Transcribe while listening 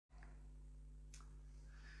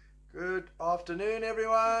Good afternoon,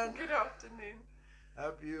 everyone. Good afternoon.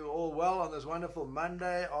 Hope you all well on this wonderful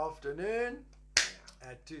Monday afternoon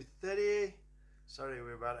at 2:30. Sorry,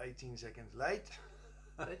 we're about 18 seconds late.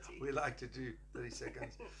 30. We like to do 30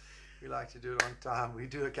 seconds. We like to do it on time. We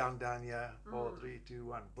do a countdown here. 4, 3, 2,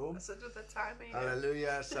 1, boom. Sit with the timer here.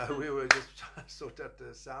 Hallelujah. So we were just trying to sort out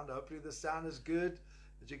the sound. Hopefully the sound is good,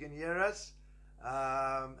 that you can hear us.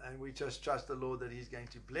 And we just trust the Lord that He's going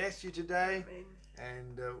to bless you today. Amen.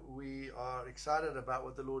 And we are excited about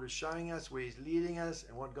what the Lord is showing us, where He's leading us,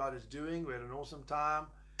 and what God is doing. We had an awesome time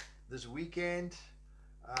this weekend,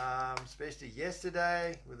 especially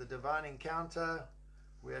yesterday with the divine encounter.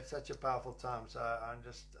 We had such a powerful time. So I'm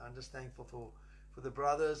just thankful for the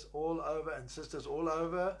brothers all over and sisters all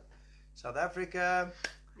over South Africa,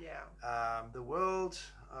 the world,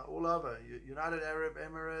 all over, United Arab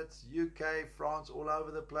Emirates, UK, France, all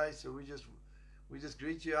over the place. So we just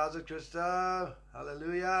greet you. How's it, Christo?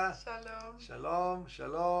 Hallelujah. Shalom. Shalom.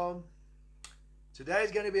 Shalom. Today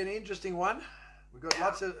is going to be an interesting one. We've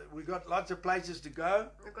got lots of places to go.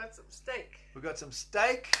 We've got some steak. We've got some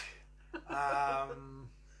steak.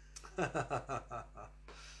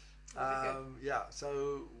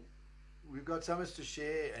 So we've got so much to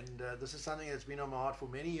share, and this is something that's been on my heart for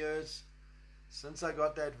many years. Since I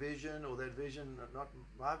got that vision, not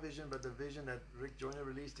my vision, but the vision that Rick Joyner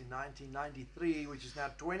released in 1993, which is now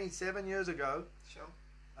 27 years ago. Sure.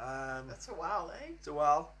 That's a while, eh? It's a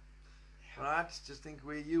while. Right? Just think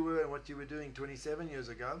where you were and what you were doing 27 years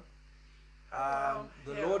ago.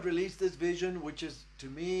 The Lord released this vision, which is, to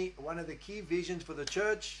me, one of the key visions for the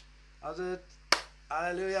church. How's it?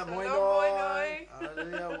 Hallelujah. Shalom, Moinoi.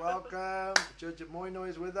 Hallelujah. Welcome. The Church of Moinoi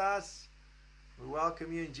is with us. We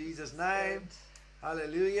welcome you in Jesus' name. Good.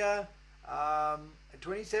 Hallelujah.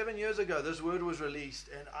 27 years ago, this word was released,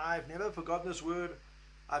 and I've never forgotten this word.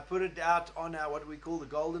 I put it out on our, what we call the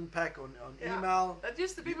golden pack on email. That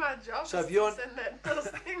used to be my job. So if you're send those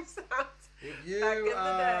things out. If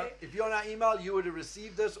you're on our email, you would have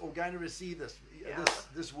received this or going to receive this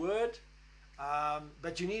this word.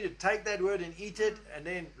 But you need to take that word and eat it, and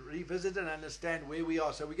then revisit and understand where we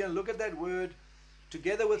are. So we're going to look at that word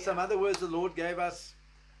together with some other words the Lord gave us.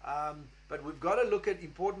 But we've got to look at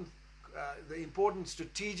the important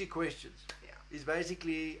strategic questions. Is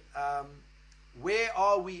basically, where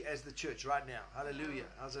are we as the church right now? Hallelujah.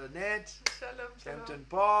 How's it, Annette? Shalom. Hampton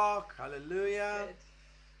Park. Hallelujah. Good.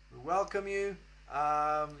 We welcome you.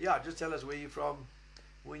 Just tell us where you're from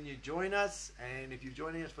when you join us. And if you're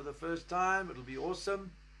joining us for the first time, it'll be awesome.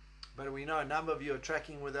 But we know a number of you are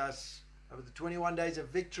tracking with us over the 21 days of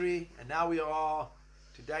victory. And now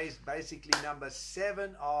today's basically number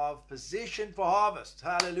 7 of position for harvest.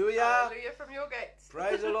 Hallelujah. Hallelujah from your gates.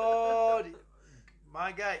 Praise the Lord.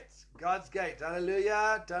 My gates. God's gates.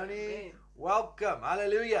 Hallelujah. Tony, Amen. Welcome.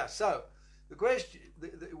 Hallelujah. So the question,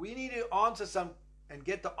 we need to answer and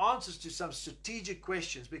get the answers to some strategic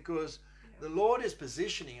questions, because the Lord is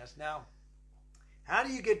positioning us. Now, how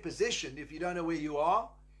do you get positioned if you don't know where you are?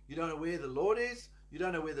 You don't know where the Lord is. You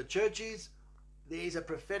don't know where the church is. There is a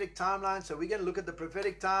prophetic timeline. So we're going to look at the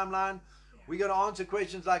prophetic timeline. We're going to answer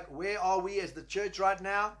questions like, where are we as the church right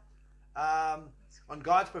now on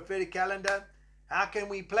God's prophetic calendar? How can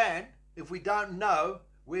we plan if we don't know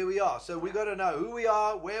where we are? So we've got to know who we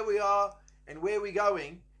are, and where we're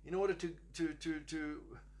going in order to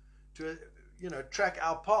track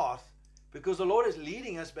our path, because the Lord is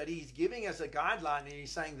leading us, but He's giving us a guideline, and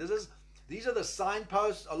He's saying these are the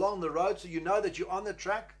signposts along the road, so you know that you're on the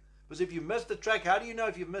track. Because if you miss the track, how do you know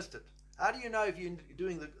if you've missed it? How do you know if you're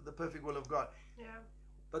doing the perfect will of God? Yeah.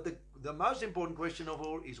 But the most important question of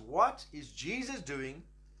all is, what is Jesus doing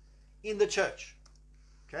in the church?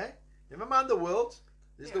 Okay? Never mind the world.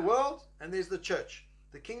 There's the world and there's the church.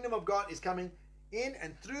 The kingdom of God is coming in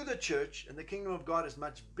and through the church, and the kingdom of God is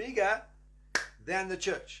much bigger than the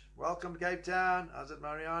church. Welcome, Cape Town. How's it,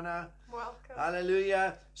 Mariana? Welcome.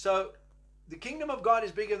 Hallelujah. So the kingdom of God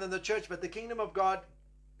is bigger than the church, but the kingdom of God,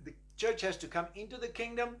 the church has to come into the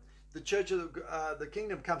kingdom. The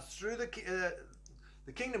kingdom comes through the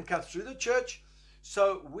kingdom comes through the church.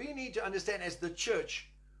 So we need to understand, as the church,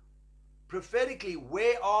 prophetically,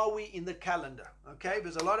 where are we in the calendar? Okay,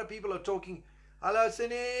 because a lot of people are talking. Hello,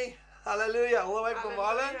 Cindy. Hallelujah. All the way from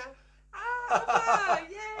Holland. Oma,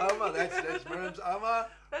 yay. Oma, that's Mirjam's Oma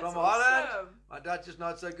from awesome. Holland. My Dutch is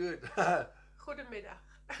not so good. Goedemiddag.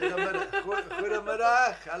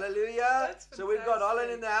 Goedemiddag. Hallelujah. So we've got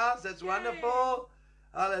Holland in the house. That's wonderful.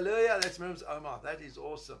 Hallelujah. That's Mirjam's Oma. That is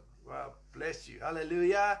awesome. Wow. Bless you.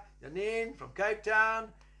 Hallelujah. Janine from Cape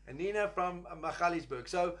Town and Nina from Magaliesburg.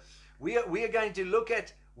 So we are going to look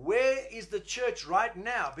at where is the church right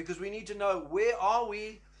now, because we need to know where are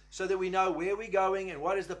we so that we know where we're going and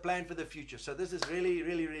what is the plan for the future. So this is really,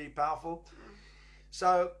 really, really powerful.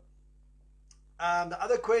 So the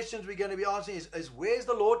other questions we're going to be answering is where's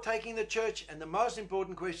the Lord taking the church? And the most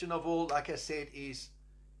important question of all, like I said, is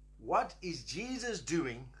what is Jesus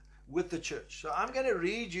doing with the church? So I'm going to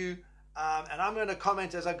read you, and I'm going to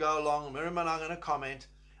comment as I go along. Mirjam and I'm going to comment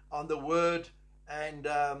on the word. And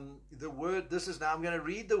the word, this is now, I'm going to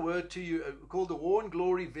read the word to you called the War and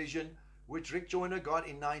Glory Vision, which Rick Joyner got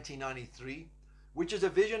in 1993, which is a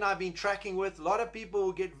vision I've been tracking with. A lot of people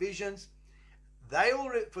will get visions. They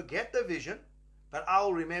will forget the vision, but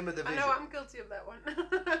I'll remember the vision. I know, I'm guilty of that one.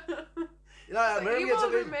 You know, so you will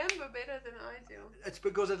remember better than I do. It's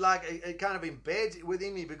because it kind of embeds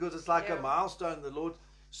within me, because it's like a milestone, the Lord.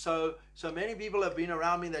 So many people have been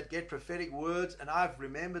around me that get prophetic words, and I've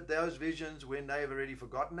remembered those visions when they have already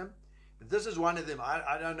forgotten them. But this is one of them.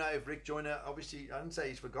 I don't know if Rick Joyner, obviously, I didn't say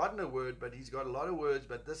he's forgotten a word, but he's got a lot of words.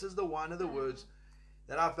 But this is the one of the words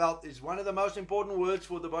that I felt is one of the most important words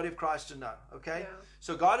for the body of Christ to know. Okay? Yeah.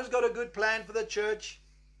 So God has got a good plan for the church.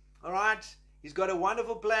 All right? He's got a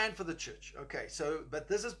wonderful plan for the church. Okay, but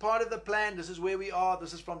this is part of the plan. This is where we are.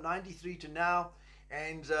 This is from 93 to now.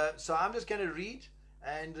 And so I'm just going to read.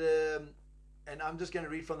 And I'm just going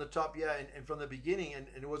to read from the top here and from the beginning. And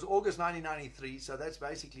it was August 1993. So that's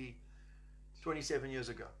basically 27 years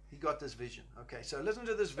ago. He got this vision. Okay, so listen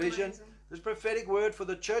to this vision. Amazing. This prophetic word for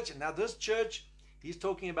the church. And now this church, he's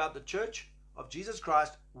talking about the church of Jesus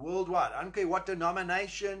Christ worldwide. I don't care what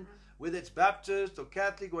denomination, whether it's Baptist or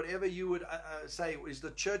Catholic, whatever you would say is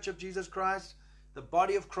the church of Jesus Christ, the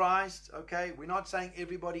body of Christ. Okay, we're not saying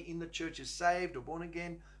everybody in the church is saved or born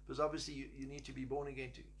again, because obviously you need to be born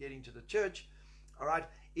again to get into the church. All right,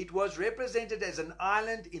 it was represented as an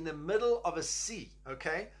island in the middle of a sea.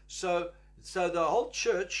 Okay, so the whole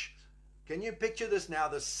church, can you picture this now?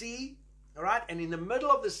 The sea, all right, and in the middle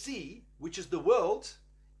of the sea, which is the world,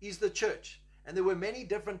 is the church. And there were many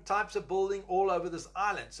different types of building all over this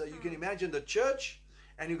island. So you can imagine the church,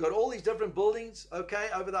 and you've got all these different buildings, okay,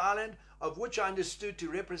 over the island, of which I understood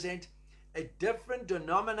to represent a different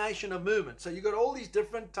denomination of movement. So you've got all these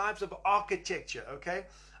different types of architecture, okay?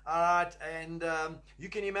 All right, and you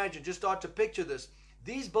can imagine, just start to picture this.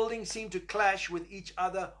 These buildings seem to clash with each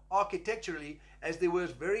other architecturally, as there were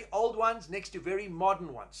very old ones next to very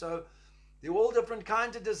modern ones. So they're all different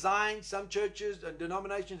kinds of designs. Some churches and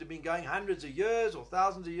denominations have been going hundreds of years or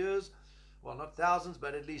thousands of years. Well, not thousands,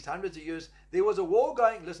 but at least hundreds of years. There was a war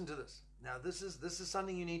going. Listen to this. Now, this is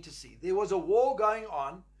something you need to see. There was a war going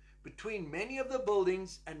on between many of the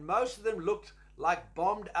buildings, and most of them looked like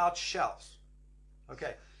bombed out shells.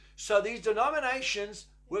 Okay. So these denominations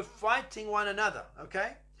were fighting one another.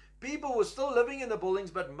 Okay. People were still living in the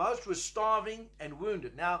buildings, but most were starving and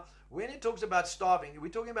wounded. Now, when it talks about starving, we're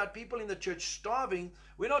talking about people in the church starving.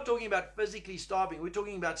 We're not talking about physically starving. We're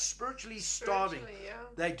talking about spiritually starving. Yeah.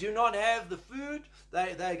 They do not have the food.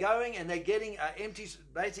 They're going and they're getting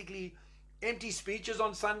basically empty speeches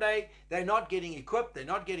on Sunday. They're not getting equipped. They're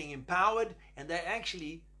not getting empowered. And they're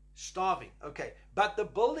actually starving. Okay. But the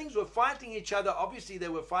buildings were fighting each other. Obviously, they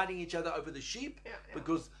were fighting each other over the sheep. Yeah.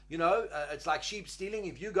 Because, it's like sheep stealing.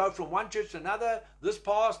 If you go from one church to another, this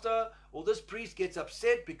pastor or this priest gets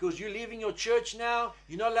upset because you're leaving your church now.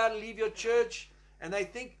 You're not allowed to leave your church. And they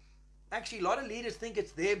think, actually, a lot of leaders think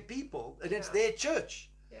it's their people and it's their church.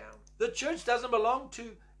 Yeah. The church doesn't belong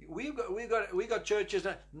to, we got churches.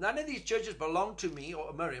 None of these churches belong to me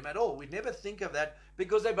or Mirjam at all. We never think of that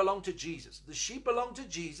because they belong to Jesus. The sheep belong to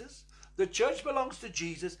Jesus. The church belongs to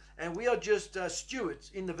Jesus, and we are just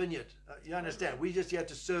stewards in the vineyard. You understand? We're just here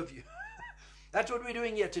to serve you. That's what we're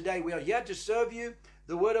doing here today. We are here to serve you,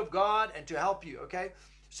 the Word of God, and to help you. Okay.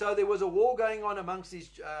 So there was a war going on amongst these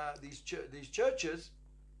churches,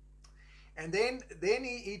 and then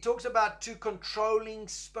he talks about two controlling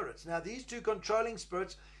spirits. Now these two controlling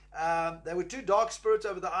spirits, there were two dark spirits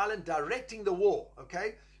over the island directing the war.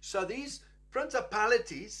 Okay. So these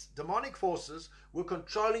principalities, demonic forces, were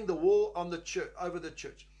controlling the war on the church, over the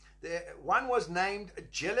church. One was named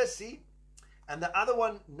jealousy, and the other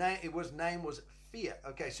one was fear.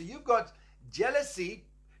 Okay, so you've got jealousy.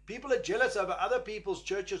 People are jealous over other people's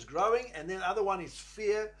churches growing, and then the other one is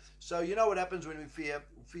fear. So you know what happens when we fear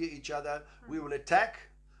each other? We will attack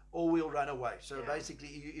or we'll run away. So basically,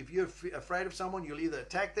 if you're afraid of someone, you'll either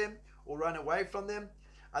attack them or run away from them.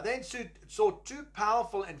 I then saw two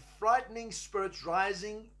powerful and frightening spirits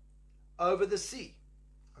rising over the sea.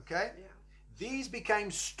 Okay? Yeah. These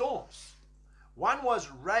became storms. One was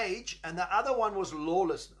rage and the other one was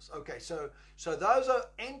lawlessness. Okay, so those are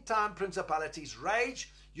end-time principalities.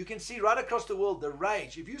 Rage, you can see right across the world, the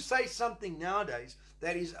rage. If you say something nowadays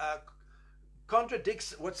that is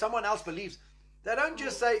contradicts what someone else believes, they don't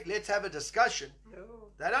just say, let's have a discussion. No.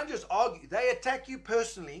 They don't just argue. They attack you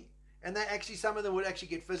personally, and they actually, some of them would actually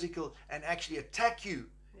get physical and actually attack you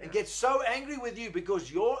and get so angry with you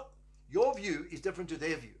because your view is different to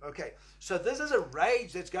their view. Okay, so this is a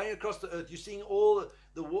rage that's going across the earth. You're seeing all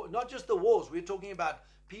the war, not just the wars. We're talking about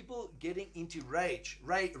people getting into rage,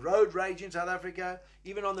 road rage in South Africa.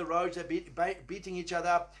 Even on the roads, they're beating each other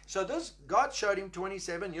up. So this, God showed him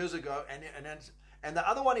 27 years ago, and the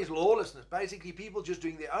other one is lawlessness. Basically, people just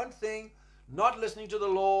doing their own thing, not listening to the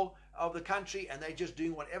law of the country, and they're just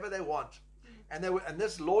doing whatever they want. And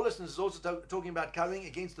this lawlessness is also talking about coming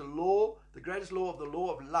against the law, the greatest law of the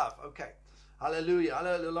law of love. Okay, hallelujah.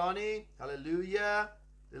 Hello, Lilani. Hallelujah,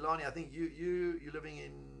 Lilani. I think you're living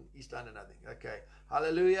in East London. I think. Okay,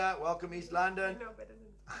 hallelujah. Welcome, East London. I know better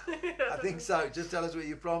than I think so. Just tell us where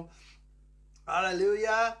you're from.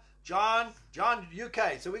 Hallelujah. John,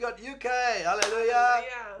 UK. So we got UK. Hallelujah.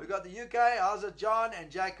 We got the UK. How's it, John and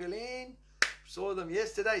Jacqueline? Saw them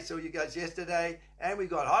yesterday. Saw you guys yesterday. And we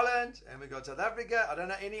got Holland. And we got South Africa. I don't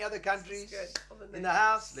know any other countries in the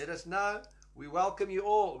house. Let us know. We welcome you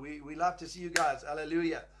all. We love to see you guys.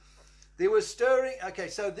 Hallelujah. They were stirring. Okay,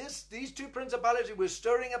 so these two principalities were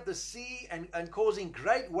stirring up the sea and causing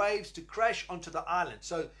great waves to crash onto the island.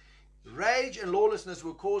 So rage and lawlessness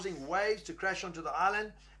were causing waves to crash onto the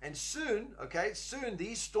island. And soon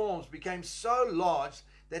these storms became so large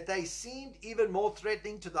that they seemed even more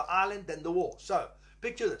threatening to the island than the war. So,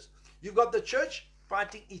 picture this. You've got the church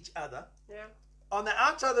fighting each other. Yeah. On the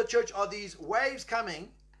outside of the church are these waves coming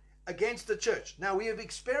against the church. Now, we have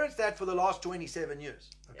experienced that for the last 27 years,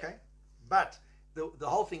 okay? Yeah. But the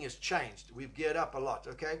whole thing has changed. We've geared up a lot,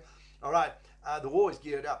 okay? All right, the war is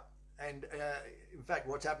geared up. And, in fact,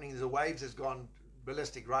 what's happening is the waves has gone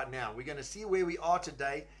ballistic right now. We're going to see where we are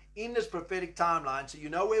today in this prophetic timeline, so you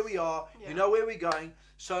know where we are, you know where we're going,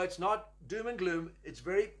 so it's not doom and gloom, it's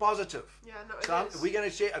very positive. Yeah, no, we're going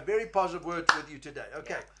to share a very positive word with you today,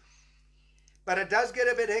 okay? Yeah. But it does get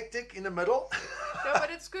a bit hectic in the middle. No,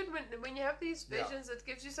 but it's good when you have these visions, it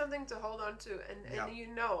gives you something to hold on to, and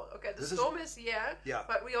you know, okay, the storm is here,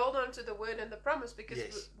 but we hold on to the word and the promise,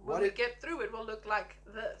 because when we get through it will look like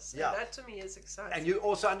this. And that to me is exciting. And you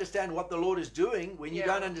also understand what the Lord is doing. When you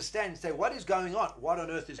don't understand, say, what is going on? What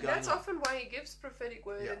on earth is going on? That's often why he gives prophetic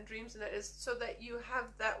word and dreams, and that is so that you have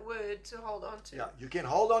that word to hold on to. Yeah, you can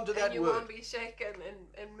hold on to that word. And you won't be shaken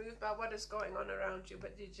and moved by what is going on around you,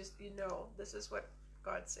 but you know, this is what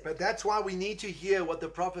God said. But that's why we need to hear what the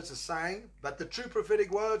prophets are saying, but the true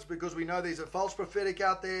prophetic words, because we know there's a false prophetic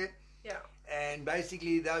out there. Yeah. And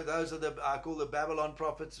basically, those are I call the Babylon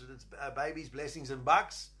prophets. It's babies, blessings, and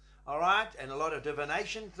bucks. All right, and a lot of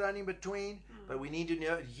divination thrown in between. But we need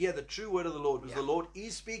to hear the true word of the Lord, because the Lord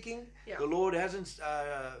is speaking. Yeah. The Lord hasn't,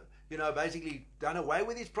 basically done away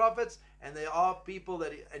with his prophets. And there are people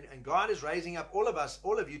that, and God is raising up all of us,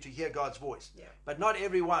 all of you, to hear God's voice. Yeah. But not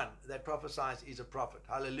everyone that prophesies is a prophet.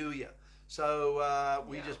 Hallelujah. So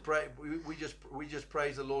we just pray. We just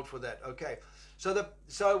praise the Lord for that. Okay.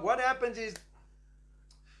 So what happens is,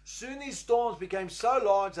 soon these storms became so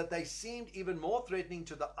large that they seemed even more threatening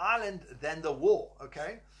to the island than the war.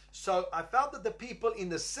 Okay. So I felt that the people in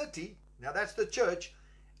the city, now that's the church,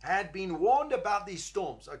 had been warned about these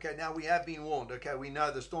storms. Okay, now we have been warned. Okay, we know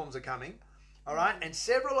the storms are coming. All right, and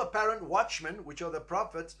several apparent watchmen, which are the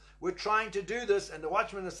prophets, were trying to do this, and the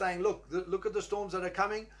watchmen are saying, look at the storms that are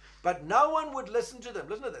coming, but no one would listen to them.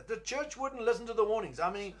 Listen to that. The church wouldn't listen to the warnings.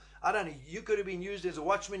 I mean, I don't know, you could have been used as a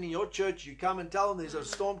watchman in your church. You come and tell them there's a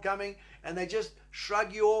storm coming, and they just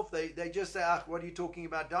shrug you off. They just say, what are you talking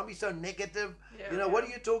about? Don't be so negative. What are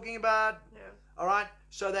you talking about? Yeah. All right,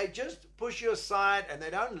 so they just push you aside, and they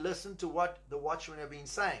don't listen to what the watchmen have been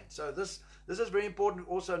saying. So this is very important,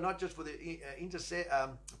 also not just for the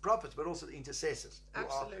prophets, but also the intercessors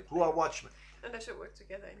who are watchmen. And they should work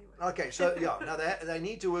together anyway. Okay, so now they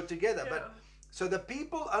need to work together. But so the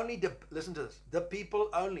people only listen to this. The people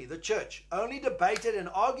only, the church only debated and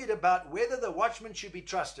argued about whether the watchmen should be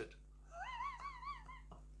trusted.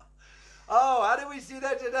 Oh, how do we see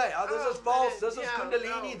that today? Oh, this is false. This is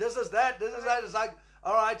Kundalini. No. This is that. This is that. It's like,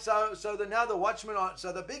 all right. So now the watchmen are.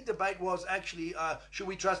 So the big debate was actually, should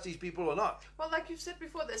we trust these people or not? Well, like you've said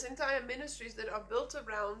before, there's entire ministries that are built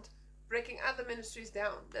around breaking other ministries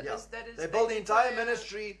down. That is. They build the entire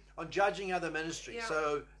ministry on judging other ministries. Yeah.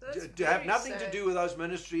 So to have nothing to do with those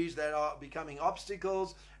ministries that are becoming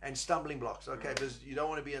obstacles and stumbling blocks. Okay, because you don't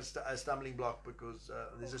want to be a stumbling block, because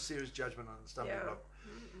there's a serious judgment on the stumbling block.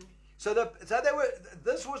 Mm-hmm. So they were.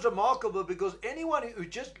 This was remarkable, because anyone who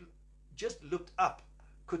just looked up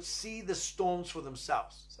could see the storms for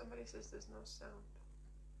themselves. Somebody says there's no sound.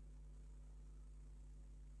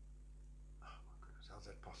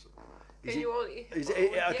 Can you all?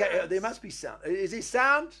 Okay, there must be sound. Is there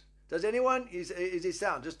sound? Does anyone? Is there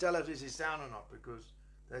sound? Just tell us is there sound or not, because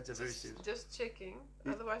that's a very serious. Just checking.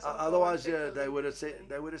 Otherwise, they would have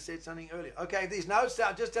said something earlier. Okay, if there's no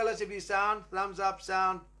sound, just tell us if you sound. Thumbs up,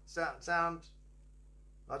 sound.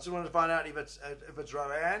 I just want to find out if it's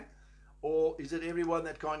Roanne, or is it everyone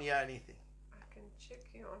that can't hear anything? I can check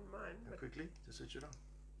here on mine. Quickly, just switch it on.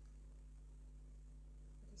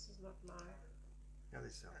 This is not live. Yeah,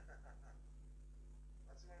 there's sound.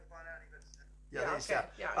 I just want to find out if it's. Yeah, there's okay. sound.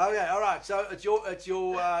 Yeah, okay. All right. So it's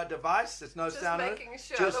your device. There's no just sound on it.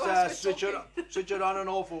 Sure, just switch it on and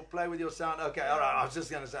off, or play with your sound. Okay. All right. I was just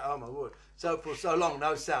going to say, oh my word. So for so long,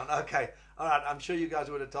 no sound. Okay. All right. I'm sure you guys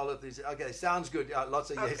would have told us this. Okay. Sounds good.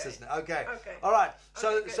 Lots of yeses now. Okay. All right.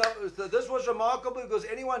 So this was remarkable because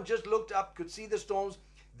anyone just looked up could see the storms.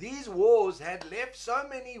 These wars had left so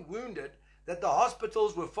many wounded that the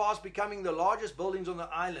hospitals were fast becoming the largest buildings on the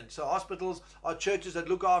island. So hospitals are churches that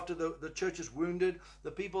look after the churches wounded. The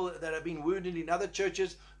people that have been wounded in other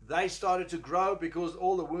churches, they started to grow because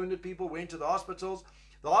all the wounded people went to the hospitals.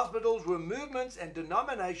 The hospitals were movements and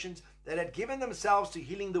denominations that had given themselves to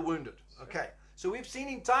healing the wounded. Okay, so we've seen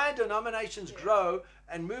entire denominations grow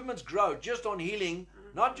and movements grow just on healing,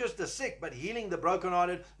 not just the sick, but healing the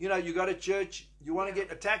brokenhearted. You know, you go to church, you want to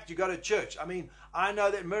get attacked, you go to church. I mean, I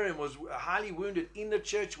know that Mirjam was highly wounded in the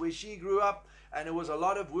church where she grew up, and it was a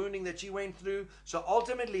lot of wounding that she went through. So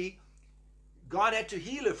ultimately, God had to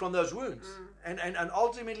heal her from those wounds. And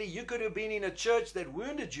ultimately, you could have been in a church that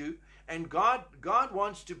wounded you, and God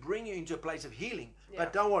wants to bring you into a place of healing.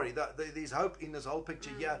 But don't worry, there's hope in this whole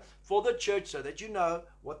picture here for the church, so that you know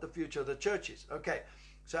what the future of the church is. Okay,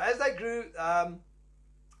 so as they grew,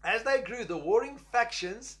 the warring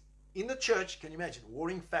factions in the church, can you imagine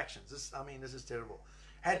warring factions? This is terrible.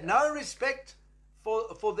 Had no respect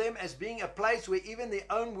for them as being a place where even their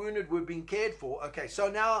own wounded were being cared for. Okay, so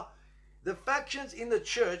now the factions in the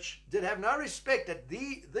church did have no respect at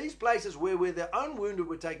these places where their own wounded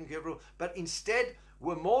were taken care of, but instead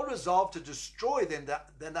were more resolved to destroy them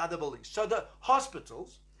than the other buildings. So the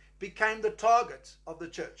hospitals became the target of the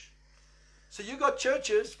church. So you got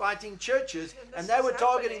churches fighting churches, and they were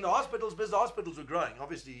targeting the hospitals because the hospitals were growing.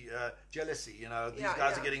 Obviously, jealousy. You know, these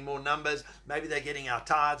guys are getting more numbers. Maybe they're getting our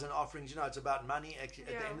tithes and offerings. You know, it's about money. Actually,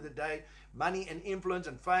 at the end of the day, money and influence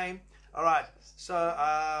and fame. All right. So,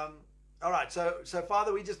 So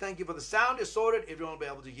Father, we just thank you for the sound is sorted. Everyone will be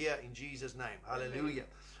able to hear in Jesus' name. Hallelujah.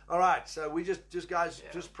 All right. So we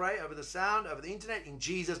just pray over the sound, over the internet in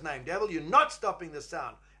Jesus' name. Devil, you're not stopping the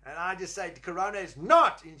sound. And I just say, Corona is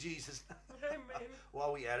not in Jesus' name. Amen.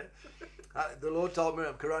 While we at it, the Lord told me,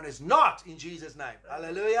 Corona is not in Jesus' name.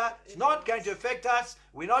 Hallelujah. It's not going to affect us.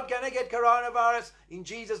 We're not going to get coronavirus in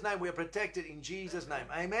Jesus' name. We're protected in Jesus' name.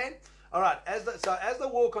 Amen. All right. As the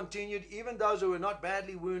war continued, even those who were not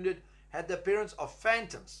badly wounded had the appearance of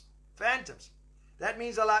phantoms. Phantoms. That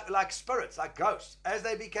means they're like spirits, like ghosts, as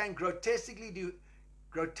they became grotesquely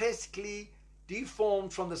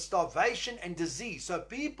deformed from the starvation and disease. So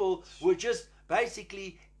people were just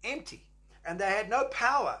basically empty, and they had no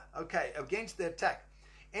power, against the attack.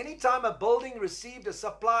 Anytime a building received a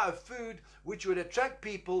supply of food which would attract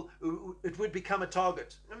people, it would become a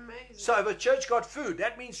target. Amazing. So if a church got food,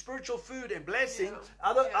 that means spiritual food and blessing.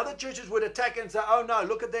 Other churches would attack and say, oh no,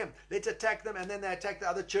 look at them, let's attack them. And then they attack the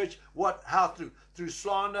other church. How? Through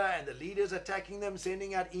slander and the leaders attacking them,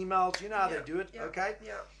 sending out emails. You know how they do it. Okay.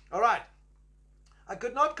 All right. I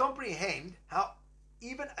could not comprehend how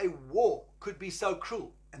even a war could be so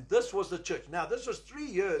cruel. And this was the church. Now, this was 3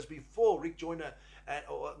 years before Rick Joyner,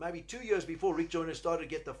 or maybe 2 years before Rick Joyner started to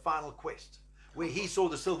get the final quest, where he saw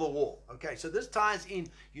the Civil War. Okay, so this ties in.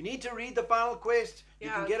 You need to read the final quest. You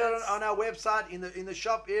can get it on our website in the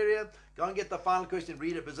shop area. Go and get the final quest and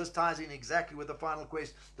read it, because this ties in exactly with the final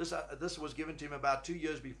quest. This was given to him about 2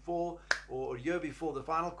 years before, or a year before, the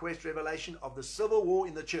final quest revelation of the Civil War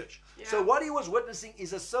in the church. Yeah. So what he was witnessing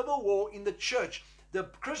is a civil war in the church. The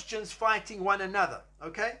Christians fighting one another.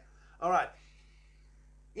 Okay? All right.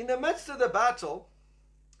 In the midst of the battle,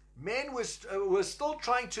 men were still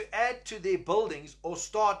trying to add to their buildings or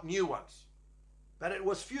start new ones. But it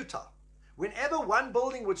was futile. Whenever one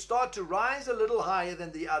building would start to rise a little higher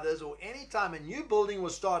than the others, or any time a new building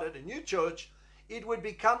was started, a new church, it would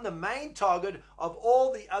become the main target of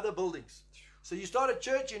all the other buildings. So you start a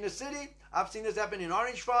church in a city. I've seen this happen in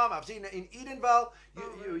Orange Farm. I've seen it in Edenvale.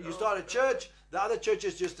 You start a church, the other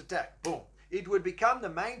churches just attack. Boom. It would become the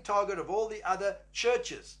main target of all the other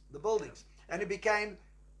churches, the buildings. And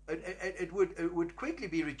it would quickly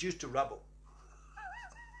be reduced to rubble.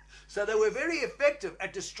 So they were very effective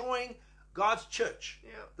at destroying God's church.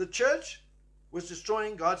 Yeah. The church was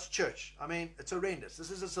destroying God's church. I mean, it's horrendous. This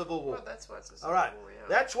is a civil war. Well, that's why it's a civil All right. war, yeah.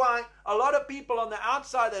 That's why a lot of people on the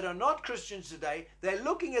outside that are not Christians today, they're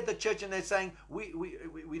looking at the church and they're saying, we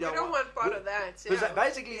don't want part of that. Because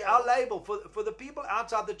basically our label for the people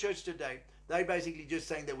outside the church today, they're basically just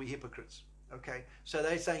saying that we're hypocrites. Okay, so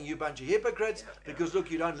they're saying you bunch of hypocrites because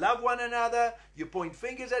look, you don't love one another, you point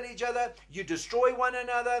fingers at each other, you destroy one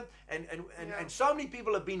another, and so many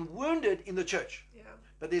people have been wounded in the church. Yeah.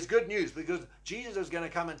 But there's good news because Jesus is going to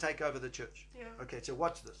come and take over the church. Yeah. Okay, so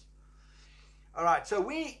watch this. All right, so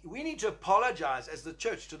we need to apologize as the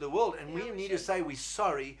church to the world, and we need to say we're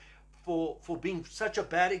sorry for being such a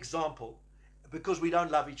bad example because we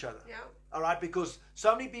don't love each other. Yeah. All right, because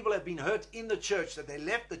so many people have been hurt in the church that they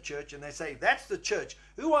left the church and they say, that's the church.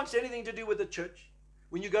 Who wants anything to do with the church?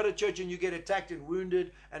 When you go to church and you get attacked and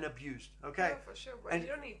wounded and abused, okay? Yeah, for sure, but you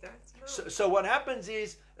don't need that. No. So what happens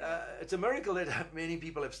is, it's a miracle that many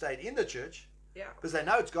people have stayed in the church. Yeah. Because they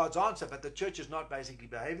know it's God's answer, but the church is not basically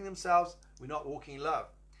behaving themselves. We're not walking in love.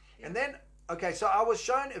 Yeah. And then, okay, so I was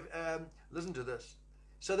shown, listen to this.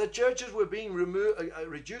 So the churches were being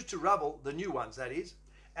reduced to rubble, the new ones, that is.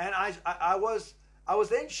 And I was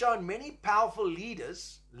then shown many powerful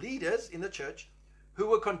leaders in the church who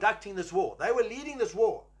were conducting this war. They were leading this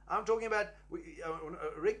war. I'm talking about,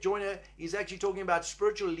 Rick Joyner is actually talking about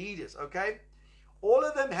spiritual leaders, okay? All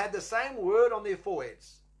of them had the same word on their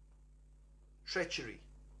foreheads. Treachery.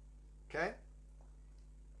 Okay?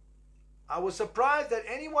 I was surprised that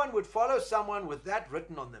anyone would follow someone with that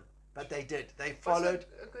written on them. But they did. They followed.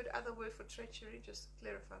 What's a good other word for treachery? Just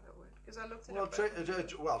clarify that word, because I looked it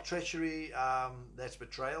up. Well, treachery. That's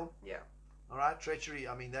betrayal. Yeah. All right, treachery.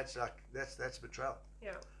 I mean, that's betrayal.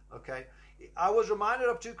 Yeah. Okay. I was reminded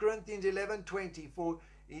of 2 Corinthians 11:20. For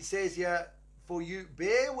he says here, for you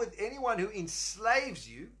bear with anyone who enslaves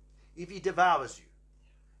you, if he devours you,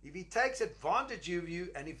 if he takes advantage of you,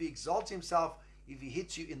 and if he exalts himself, if he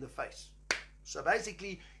hits you in the face. So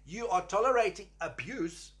basically, you are tolerating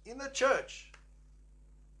abuse in the church.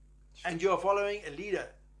 And you are following a leader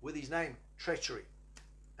with his name, treachery.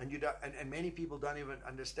 And you don't, and many people don't even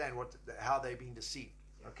understand how they're being deceived.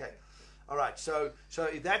 Okay. All right. So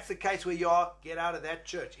if that's the case where you are, get out of that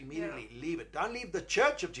church immediately. Yeah. Leave it. Don't leave the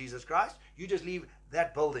church of Jesus Christ. You just leave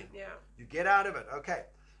that building. Yeah. You get out of it. Okay.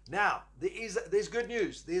 Now, there's good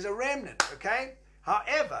news. There's a remnant. Okay.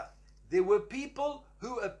 However, there were people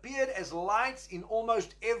who appeared as lights in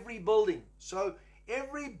almost every building. So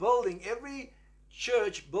every building, every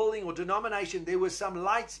church building or denomination, there were some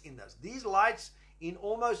lights in this. These lights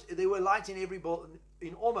there were lights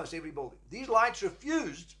in almost every building. These lights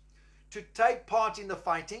refused to take part in the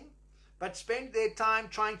fighting, but spent their time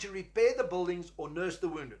trying to repair the buildings or nurse the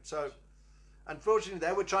wounded. So unfortunately,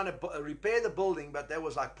 they were trying to repair the building, but that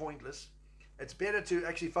was like pointless. It's better to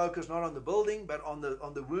actually focus not on the building, but on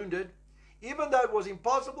the wounded. Even though it was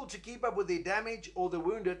impossible to keep up with the damage or the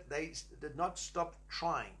wounded, they did not stop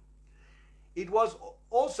trying. It was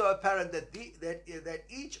also apparent that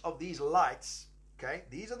each of these lights, okay,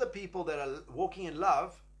 these are the people that are walking in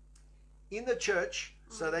love in the church,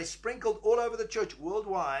 so they sprinkled all over the church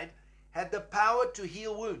worldwide, had the power to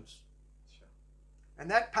heal wounds. Sure. And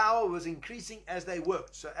that power was increasing as they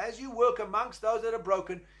worked. So as you work amongst those that are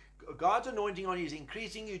broken, God's anointing on you is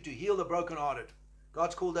increasing you to heal the brokenhearted.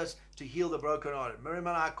 God's called us to heal the brokenhearted. Mirjam and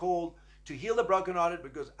I are called to heal the brokenhearted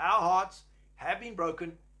because our hearts have been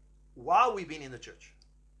broken while we've been in the church.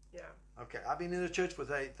 Yeah. Okay, I've been in the church for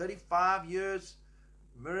 35 years.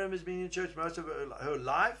 Mirjam has been in church most of her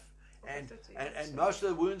life. And most of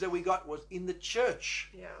the wounds that we got was in the church.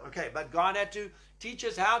 Yeah. Okay, but God had to teach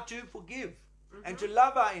us how to forgive and to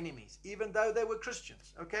love our enemies, even though they were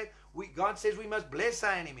Christians. Okay, God says we must bless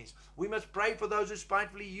our enemies. We must pray for those who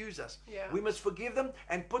spitefully use us. Yeah. We must forgive them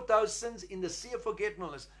and put those sins in the sea of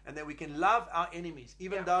forgetfulness, and then we can love our enemies,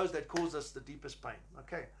 even those that cause us the deepest pain.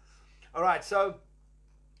 Okay, all right. So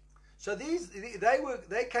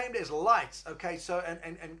they came as lights. Okay, so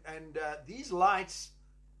and these lights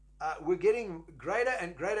were getting greater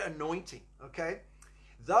and greater anointing. Okay.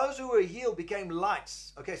 Those who were healed became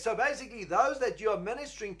lights. Okay, so basically those that you are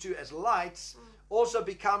ministering to as lights also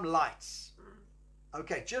become lights.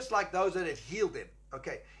 Okay, just like those that had healed them.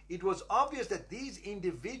 Okay, it was obvious that these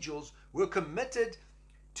individuals were committed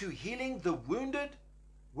to healing the wounded,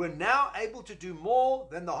 were now able to do more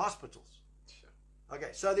than the hospitals.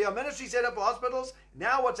 Okay, so there are ministries set up for hospitals.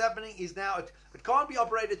 Now what's happening is now it can't be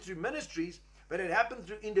operated through ministries, but it happened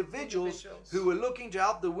through individuals who were looking to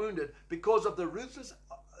help the wounded because of the ruthless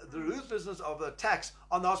ruthlessness of attacks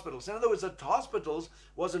on the hospitals. In other words, the hospitals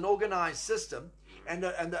was an organized system,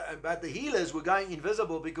 but the healers were going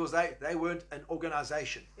invisible because they weren't an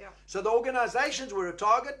organization. Yeah. So the organizations were a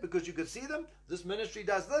target because you could see them. This ministry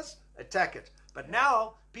does this, attack it. But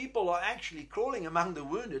now people are actually crawling among the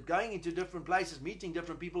wounded, going into different places, meeting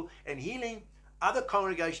different people, and healing other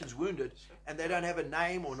congregations wounded, and they don't have a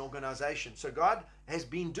name or an organization. So God has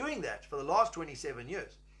been doing that for the last 27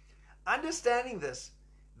 years. Understanding this,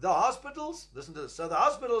 the hospitals, listen to this, so the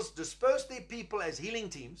hospitals dispersed their people as healing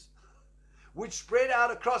teams, which spread out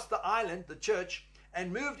across the island, the church,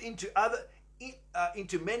 and moved into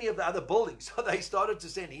many of the other buildings. So they started to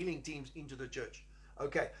send healing teams into the church,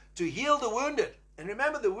 okay, to heal the wounded. And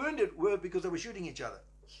remember, the wounded were because they were shooting each other.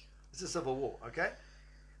 It's a civil war, okay?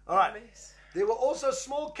 All right. There were also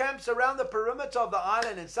small camps around the perimeter of the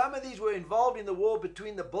island, and some of these were involved in the war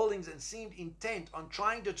between the buildings and seemed intent on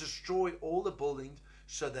trying to destroy all the buildings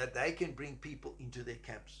so that they can bring people into their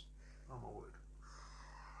camps. Oh, my word.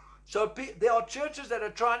 So there are churches that are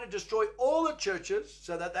trying to destroy all the churches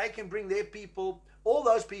so that they can bring their people, all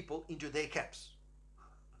those people, into their camps.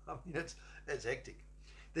 I mean, it's hectic.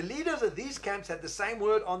 The leaders of these camps had the same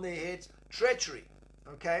word on their heads, treachery.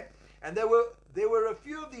 Okay? And there were a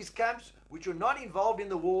few of these camps which were not involved in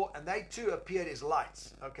the war, and they too appeared as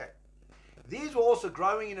lights. Okay. These were also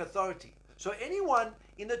growing in authority. So anyone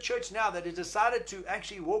in the church now that has decided to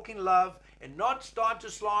actually walk in love and not start to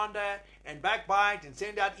slander and backbite and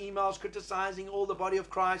send out emails criticizing all the body of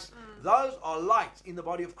Christ, those are lights in the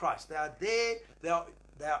body of Christ. They are there. They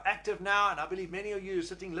are active now, and I believe many of you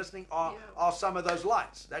sitting listening are some of those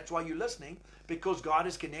lights. That's why you're listening, because God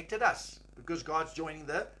has connected us. Because God's joining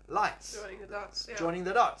the lights. Joining the dots. Yeah. Joining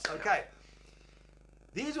the dots. Okay. Yeah.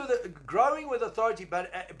 These were the growing with authority,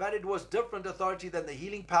 but it was different authority than the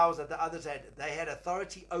healing powers that the others had. They had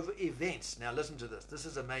authority over events. Now listen to this. This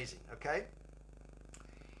is amazing. Okay.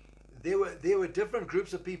 There were different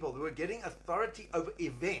groups of people who were getting authority over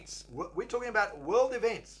events. We're talking about world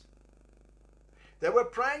events. They were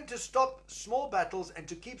praying to stop small battles and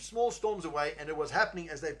to keep small storms away, and it was happening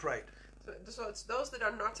as they prayed. So it's those that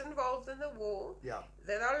are not involved in the war, yeah,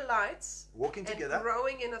 that are lights, walking together, and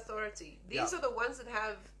growing in authority. These are the ones that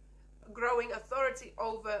have growing authority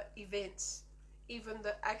over events, even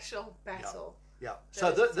the actual battle. Yeah.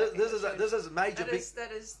 So this is a major big.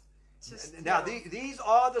 That is just, now these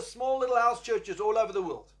are the small little house churches all over the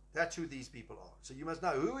world. That's who these people are. So you must know,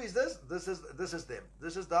 who is this? This is them.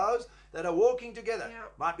 This is those that are walking together. Yeah.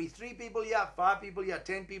 Might be 3 people here, 5 people here,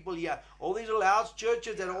 10 people here. All these little house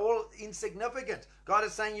churches that are all insignificant. God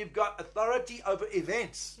is saying you've got authority over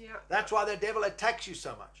events. Yeah. That's why the devil attacks you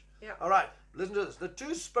so much. Yeah. All right, listen to this. The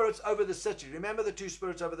 2 spirits over the city. Remember the 2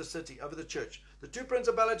 spirits over the city, over the church. The 2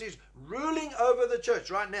 principalities ruling over the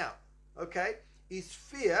church right now, okay, is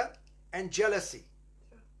fear and jealousy.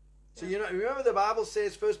 So you know, remember the Bible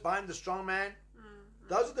says first bind the strong man.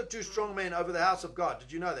 Those are the 2 strong men over the house of God.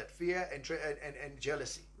 Did you know that? Fear and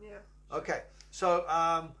jealousy. Yeah. Okay. So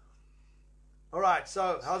all right.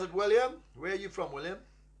 So how's it, William? Where are you from, William?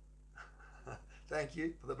 Thank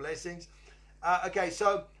you for the blessings. Okay.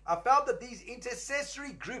 So I felt that these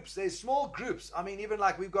intercessory groups, they're small groups. I mean, even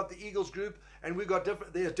like we've got the Eagles group, and we've got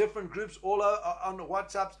different groups all on the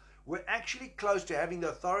WhatsApps. We're actually close to having the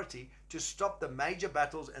authority to stop the major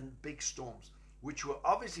battles and big storms, which were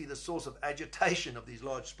obviously the source of agitation of these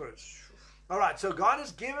large spirits. All right, so God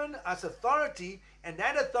has given us authority, and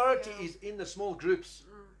that authority is in the small groups,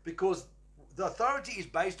 because the authority is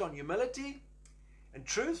based on humility and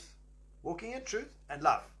truth, walking in truth, and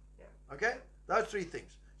love. Yeah. Okay? Those 3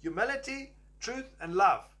 things. Humility, truth, and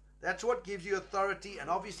love. That's what gives you authority, and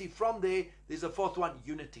obviously from there's a 4th one,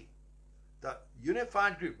 unity. The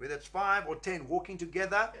unified group, whether it's 5 or 10, walking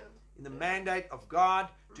together in the mandate of God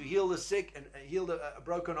to heal the sick and heal the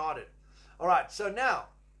brokenhearted. All right, so now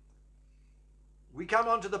we come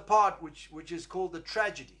on to the part which is called the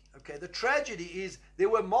tragedy. Okay, the tragedy is there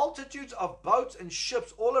were multitudes of boats and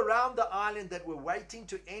ships all around the island that were waiting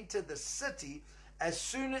to enter the city as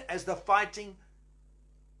soon as the fighting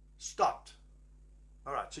stopped.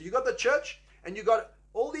 All right, so you got the church and you got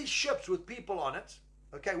all these ships with people on it.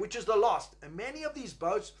 Okay, which is the lost. And many of these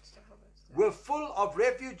boats were full of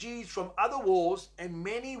refugees from other wars, and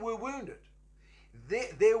many were wounded.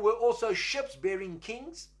 There were also ships bearing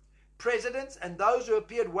kings, presidents, and those who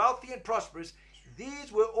appeared wealthy and prosperous.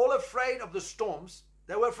 These were all afraid of the storms.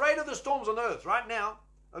 They were afraid of the storms on earth right now,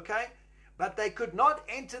 okay? But they could not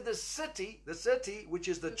enter the city, which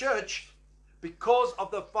is the church, because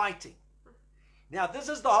of the fighting. Now, this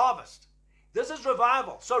is the harvest. This is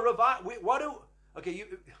revival. So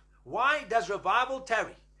why does revival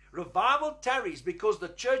tarry? Revival tarries because the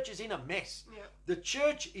church is in a mess. Yeah. The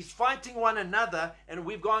church is fighting one another, and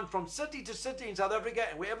we've gone from city to city in South Africa,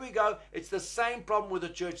 and wherever we go, it's the same problem with the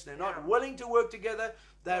church. They're not willing to work together.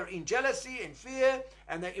 They're in jealousy and fear,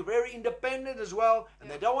 and they're very independent as well,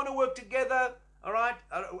 and they don't want to work together. All right?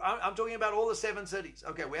 I'm talking about all the 7 cities.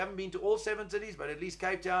 Okay, we haven't been to all 7 cities, but at least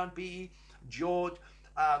Cape Town, PE, George,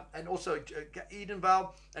 and also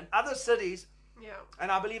Edenvale, and other cities. Yeah.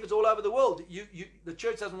 And I believe it's all over the world. The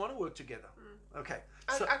church doesn't want to work together. Okay.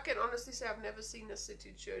 So, I can honestly say I've never seen a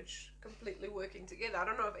city church completely working together. I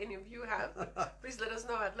don't know if any of you have. Please let us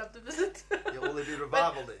know. I'd love to visit. Will there be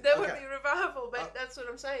revival there? There would be revival, but that's what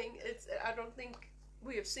I'm saying. I don't think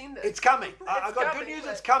we have seen this. It's coming. I've got good news.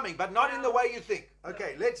 It's coming, but not in the way you think.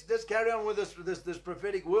 Okay, let's just carry on with this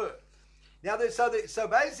prophetic word. Now, so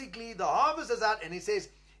basically, the harvest is out, and it says,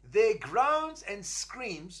 their groans and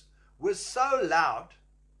screams were so loud,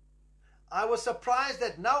 I was surprised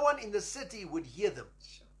that no one in the city would hear them.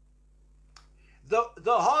 The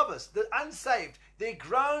harvest, the unsaved, their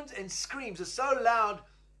groans and screams are so loud,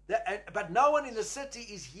 but no one in the city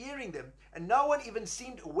is hearing them, and no one even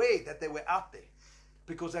seemed aware that they were out there,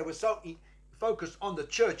 because they were so focused on the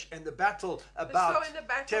church and the battle about so in the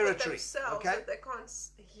battle territory. Okay, that they can't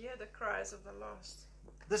hear the cries of the lost.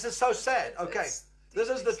 This is so sad. Okay,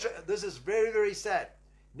 this is very, very sad.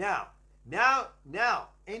 Now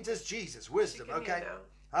enters Jesus, wisdom. Okay,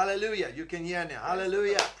 hallelujah. You can hear now.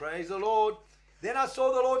 Hallelujah. Praise the Lord. Then I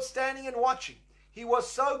saw the Lord standing and watching. He was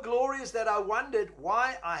so glorious that I wondered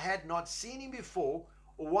why I had not seen him before,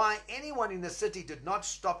 or why anyone in the city did not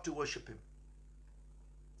stop to worship him.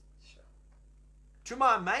 Sure. To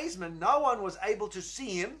my amazement, no one was able to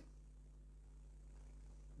see him.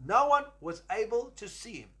 No one was able to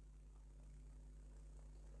see him.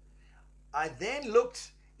 I then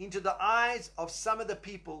looked into the eyes of some of the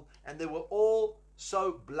people, and they were all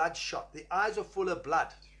so bloodshot. The eyes were full of blood,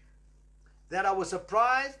 that I was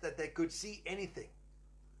surprised that they could see anything.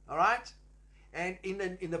 All right? And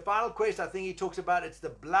in the final quest, I think he talks about it's the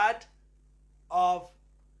blood of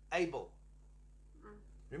Abel.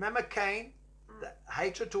 Remember Cain? The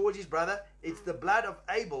hatred towards his brother. It's the blood of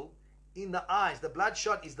Abel in the eyes. The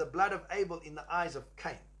bloodshot is the blood of Abel in the eyes of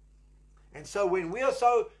Cain. And so when we are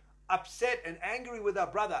so upset and angry with our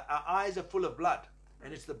brother, our eyes are full of blood,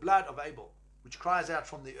 and it's the blood of Abel which cries out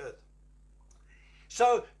from the earth.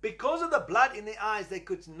 So because of the blood in the eyes, they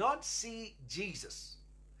could not see Jesus.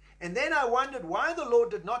 And then I wondered why the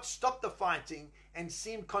Lord did not stop the fighting and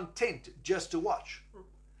seemed content just to watch.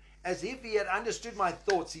 As if he had understood my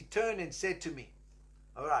thoughts, he turned and said to me,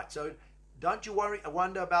 all right, so don't you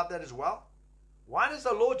wonder about that as well? Why does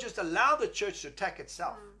the Lord just allow the church to attack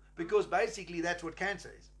itself? Because basically that's what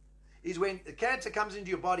cancer is when the cancer comes into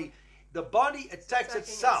your body, the body attacks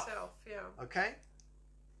itself. Okay?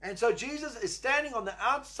 And so Jesus is standing on the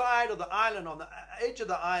outside of the island, on the edge of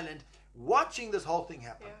the island, watching this whole thing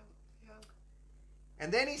happen.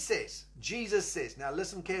 And then he says, Jesus says, now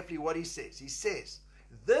listen carefully what he says. He says,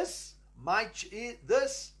 this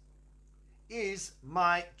is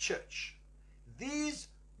my church. These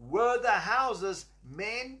were the houses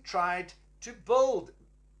men tried to build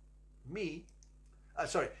me.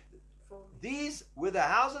 These were the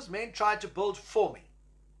houses men tried to build for me.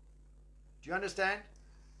 Do you understand?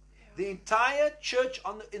 The entire church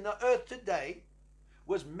in the earth today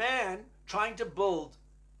was man trying to build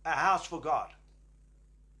a house for God.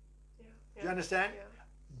 Do you understand?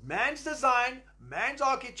 Man's design, man's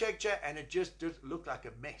architecture, and it just looked like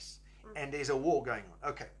a mess. And there's a war going on.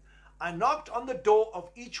 Okay. I knocked on the door of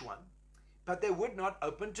each one, but they would not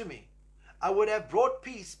open to me. I would have brought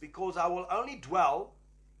peace, because I will only dwell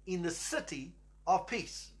in the city of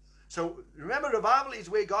peace. So remember, revival is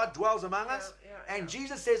where God dwells among us. And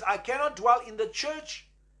Jesus says, I cannot dwell in the church,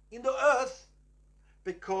 in the earth,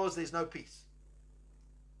 because there's no peace.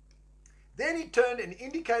 Then he turned and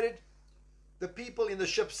indicated the people in the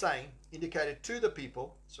ship, saying, indicated to the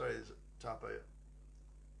people, sorry, there's a typo here,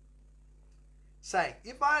 saying,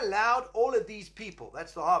 if I allowed all of these people,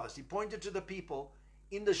 that's the harvest, he pointed to the people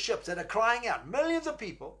in the ships that are crying out, millions of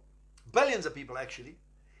people, billions of people actually,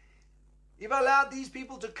 if I allowed these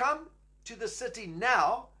people to come to the city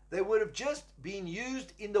now, they would have just been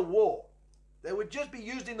used in the war. They would just be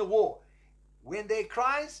used in the war. When their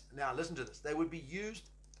cries, now listen to this, they would be used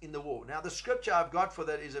in the war. Now the scripture I've got for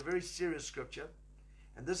that is a very serious scripture.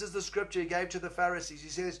 And this is the scripture he gave to the Pharisees. He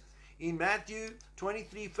says, in Matthew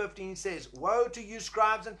 23:15, he says, woe to you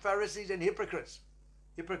scribes and Pharisees and hypocrites.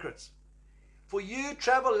 For you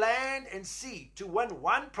travel land and sea to win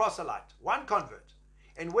one proselyte, one convert.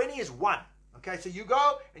 And when he is one, okay, so you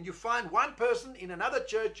go and you find one person in another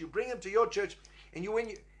church, you bring him to your church, and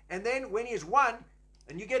And then when he is one,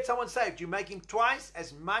 and you get someone saved, you make him twice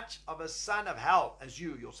as much of a son of hell as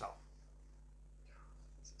you yourself.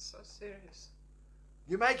 This is so serious.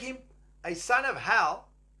 You make him a son of hell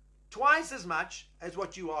twice as much as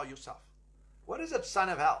what you are yourself. What is a son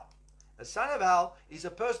of hell? A son of hell is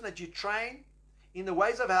a person that you train in the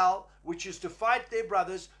ways of hell, which is to fight their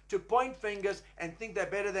brothers, to point fingers and think they're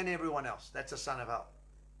better than everyone else. That's a son of hell.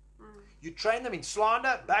 You train them in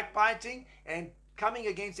slander, backbiting, and coming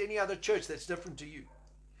against any other church that's different to you.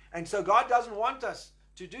 And so God doesn't want us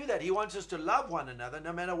to do that. He wants us to love one another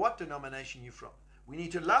no matter what denomination you're from. We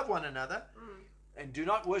need to love one another and do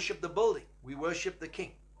not worship the building. We worship the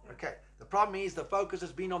King. Okay. The problem is the focus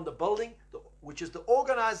has been on the building, which is the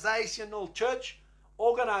organizational church,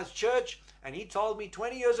 organized church. And he told me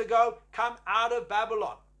 20 years ago, come out of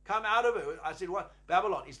Babylon. Come out of it. I said, what?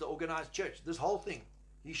 Babylon is the organized church. This whole thing.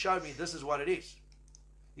 He showed me this is what it is.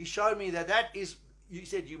 He showed me that is, you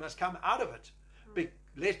said you must come out of it,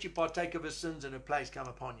 lest you partake of his sins and a plague come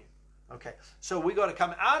upon you. Okay, so we got to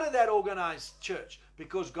come out of that organized church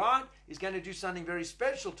because God is going to do something very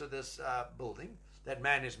special to this building that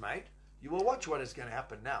man has made. You will watch what is going to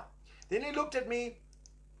happen now. Then he looked at me.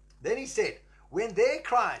 Then he said, when their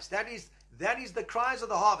cries, that is the cries of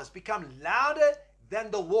the harvest, become louder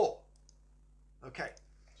than the war. Okay,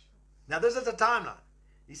 now this is a timeline.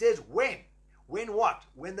 He says, when what?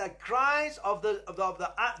 When the cries of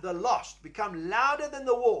the lost become louder than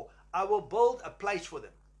the war, I will build a place for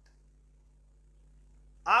them.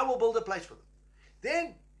 I will build a place for them.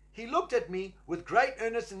 Then he looked at me with great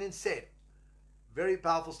earnestness and said, very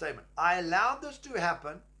powerful statement, I allowed this to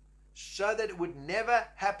happen so that it would never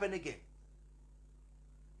happen again.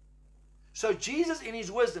 So Jesus in his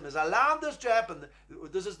wisdom has allowed this to happen.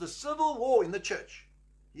 This is the civil war in the church.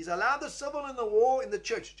 He's allowed the civil and the war in the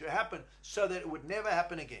church to happen so that it would never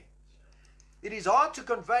happen again. It is hard to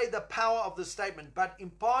convey the power of this statement, but it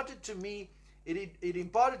imparted to me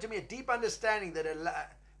a deep understanding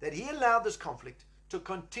that he allowed this conflict to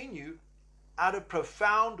continue out of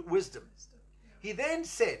profound wisdom. He then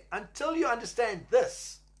said, until you understand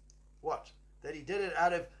this, what? That he did it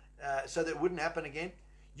out of, so that it wouldn't happen again,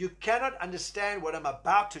 you cannot understand what I'm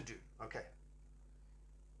about to do. Okay.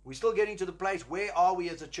 We're still getting to the place, where are we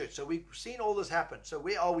as a church? So we've seen all this happen. So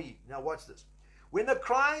where are we? Now watch this. When the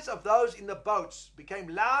cries of those in the boats became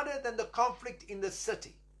louder than the conflict in the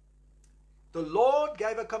city, the Lord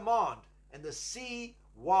gave a command and the sea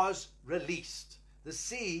was released. The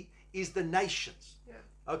sea is the nations.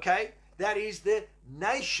 Yeah. Okay? That is the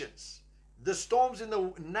nations. The storms in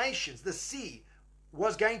the nations, the sea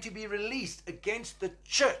was going to be released against the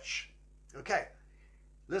church. Okay?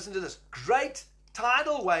 Listen to this. Great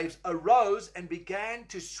tidal waves arose and began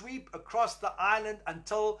to sweep across the island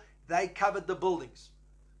until they covered the buildings.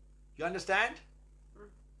 You understand?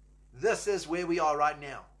 This is where we are right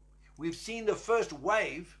now. We've seen the first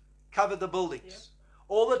wave cover the buildings. Yeah.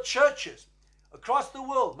 All the churches across the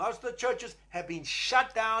world, most of the churches have been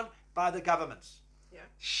shut down by the governments. Yeah.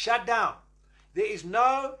 Shut down. There is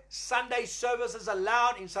no Sunday services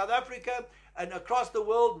allowed in South Africa and across the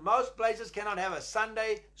world. Most places cannot have a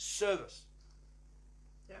Sunday service.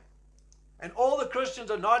 And all the Christians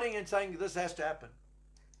are nodding and saying this has to happen.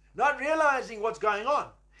 Not realizing what's going on.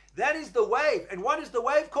 That is the wave. And what is the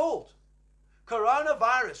wave called?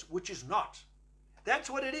 Coronavirus, which is not. That's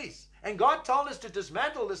what it is. And God told us to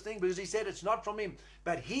dismantle this thing because he said it's not from him.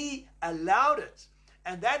 But he allowed it.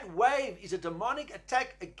 And that wave is a demonic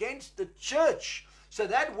attack against the church. So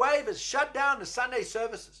that wave has shut down the Sunday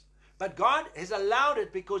services. But God has allowed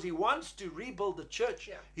it because he wants to rebuild the church.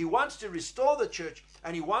 Yeah. He wants to restore the church.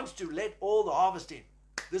 And he wants to let all the harvest in.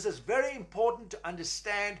 This is very important to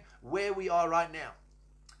understand where we are right now.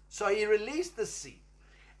 So he released the sea.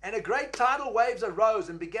 And a great tidal waves arose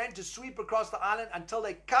and began to sweep across the island until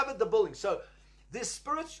they covered the building. So the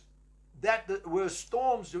spirits that were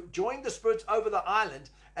storms joined the spirits over the island.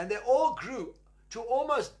 And they all grew to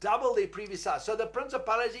almost double their previous size. So the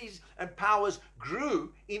principalities and powers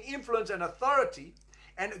grew in influence and authority,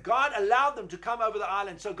 and God allowed them to come over the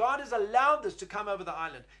island. So God has allowed this to come over the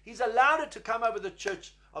island. He's allowed it to come over the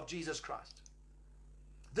church of Jesus Christ.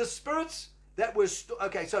 The spirits that were,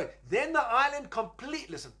 okay, so then the island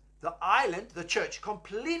the church,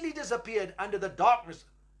 completely disappeared under the darkness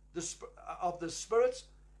of the spirits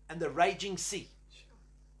and the raging sea.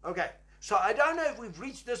 Okay. So I don't know if we've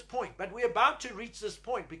reached this point, but we're about to reach this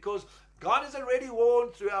point because God has already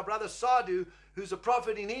warned through our brother Sadhu, who's a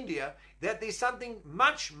prophet in India, that there's something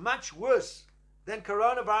much, much worse than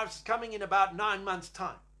coronavirus coming in about 9 months'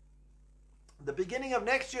 time. The beginning of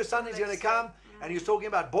next year, something's going to come, and he was talking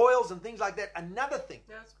about boils and things like that. Another thing.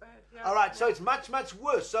 That's bad. Yeah. All right, so it's much, much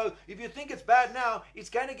worse. So if you think it's bad now, it's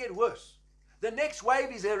going to get worse. The next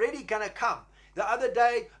wave is already going to come. The other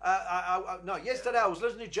day, yesterday I was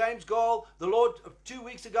listening to James Goll. The Lord 2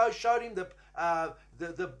 weeks ago showed him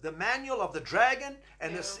the manual of the dragon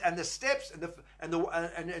and the steps and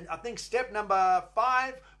I think step number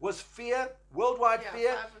 5 was fear, worldwide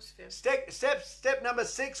fear. 5 was fear. Step number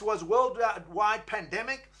 6 was worldwide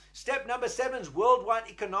pandemic. Step number 7 is worldwide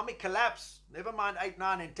economic collapse. Never mind 8,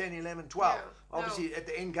 9, and 10, 11, 12. Obviously, at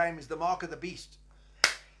the end game is the mark of the beast.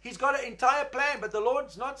 He's got an entire plan, but the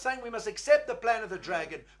Lord's not saying we must accept the plan of the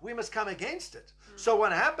dragon. We must come against it. So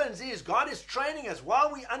what happens is God is training us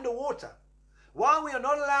while we're underwater, while we are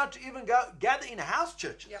not allowed to even gather in house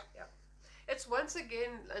churches. Yeah. It's once again,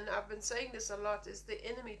 and I've been saying this a lot, is the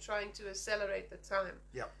enemy trying to accelerate the time.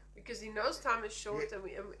 Yeah. Because he knows time is short, and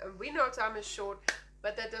we know time is short,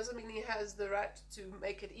 but that doesn't mean he has the right to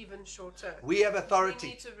make it even shorter. We have authority.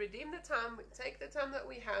 We need to redeem the time, take the time that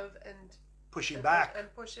we have, and push him back.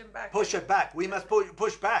 And push him back. Push it back. We must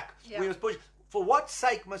push back. Yeah. We must push. For what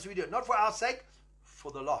sake must we do it? Not for our sake,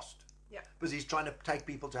 for the lost. Yeah. Because he's trying to take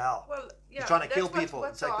people to hell. Well, yeah. He's trying to kill people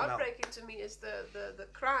What's and take so them out. heartbreaking to me is the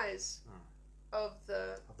cries of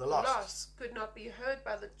the lost could not be heard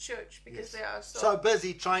by the church because they are so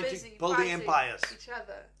busy trying to build the empires. Each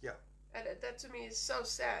other. Yeah. And that to me is so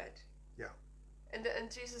sad. Yeah. And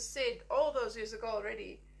Jesus said all those years ago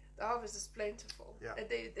already, the harvest is plentiful. Yeah. And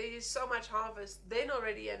there is so much harvest then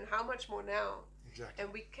already, and how much more now. Exactly.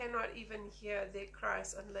 And we cannot even hear their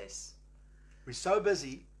cries unless we're so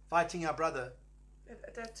busy fighting our brother.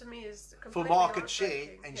 That to me is for market share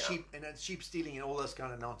and sheep stealing and all this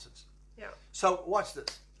kind of nonsense. Yeah. So watch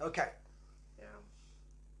this. Okay. Yeah.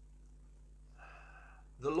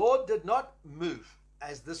 The Lord did not move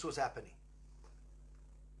as this was happening.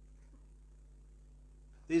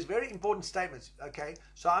 These very important statements. Okay.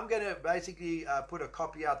 So I'm going to basically put a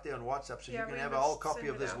copy out there on WhatsApp so you can have a whole copy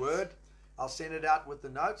of this word. I'll send it out with the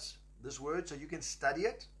notes, this word, so you can study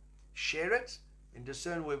it, share it, and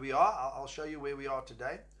discern where we are. I'll show you where we are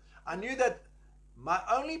today. I knew that my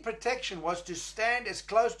only protection was to stand as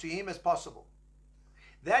close to him as possible.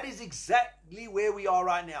 That is exactly where we are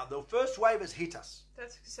right now. The first wave has hit us.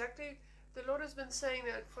 That's exactly. The Lord has been saying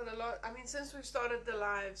that for the Lord. I mean, since we started the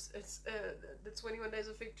lives, it's the 21 days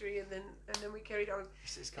of victory, and then we carried on. He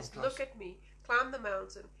says, come look at me, climb the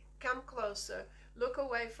mountain, come closer, look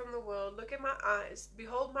away from the world, look at my eyes,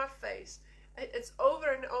 behold my face. It's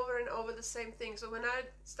over and over and over the same thing. So when I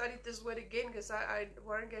studied this word again, because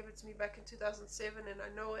Warren gave it to me back in 2007, and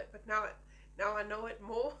I know it, but now I know it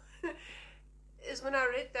more. Is when I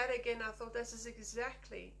read that again, I thought this is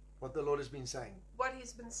exactly what the Lord has been saying. What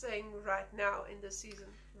He's been saying right now in this season,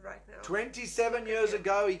 right now. 27 years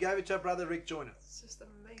ago, He gave it to our brother Rick Joyner. It's just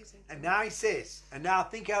amazing. And now He says, and now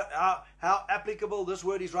think how applicable this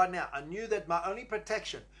word is right now. I knew that my only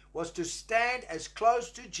protection was to stand as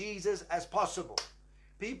close to Jesus as possible.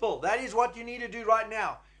 People, that is what you need to do right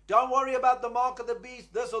now. Don't worry about the mark of the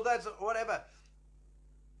beast, this or that, or whatever.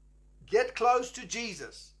 Get close to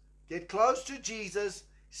Jesus. Get close to Jesus.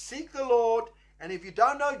 Seek the Lord. And if you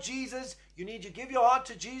don't know Jesus, you need to give your heart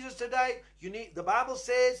to Jesus today. The Bible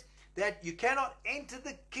says that you cannot enter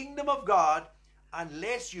the kingdom of God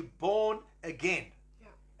unless you're born again. Yeah.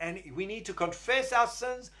 And we need to confess our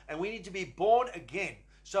sins, and we need to be born again.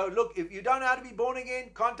 So look, if you don't know how to be born again,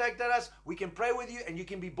 contact us. We can pray with you, and you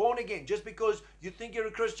can be born again. Just because you think you're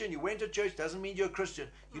a Christian, you went to church, doesn't mean you're a Christian.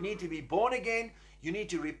 You need to be born again. You need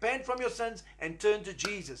to repent from your sins and turn to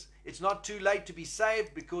Jesus. It's not too late to be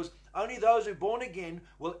saved, because only those who are born again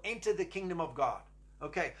will enter the kingdom of God.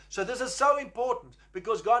 Okay, so this is so important,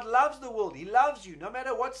 because God loves the world. He loves you. No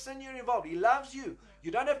matter what sin you're involved, He loves you.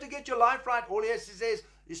 You don't have to get your life right. All He has to say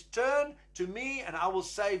is turn to me and I will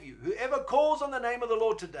save you. Whoever calls on the name of the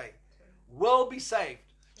Lord today will be saved.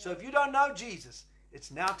 So if you don't know Jesus,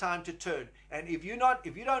 it's now time to turn. And if you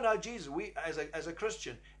don't know Jesus, we as a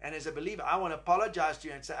Christian and as a believer, I want to apologize to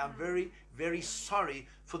you and say I'm very, very sorry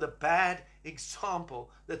for the bad example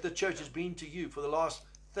that the church has been to you for the last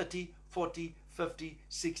 30, 40, 50,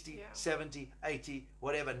 60, 70, 80,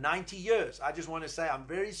 whatever, 90 years. I just want to say I'm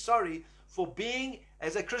very sorry for being,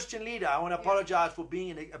 as a Christian leader, I want to apologize for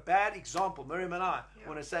being a bad example. Mirjam and I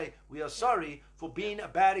want to say we are sorry for being a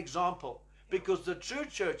bad example, because the true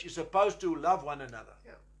church is supposed to love one another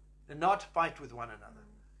and not fight with one another.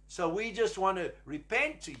 So we just want to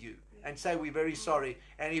repent to you and say we're very sorry.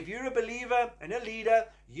 And if you're a believer and a leader,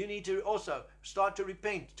 you need to also start to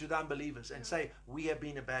repent to the unbelievers and say we have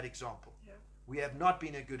been a bad example. We have not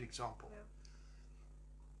been a good example.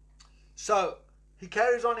 So he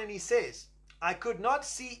carries on and he says, I could not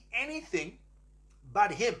see anything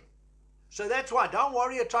but him. So that's why, don't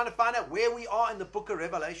worry, you're trying to find out where we are in the book of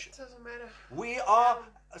Revelation. It doesn't matter. We are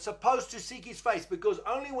supposed to seek his face, because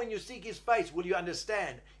only when you seek his face will you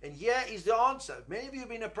understand. And here is the answer. Many of you have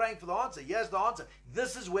been praying for the answer. Here's the answer.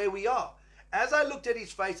 This is where we are. As I looked at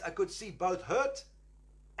his face, I could see both hurt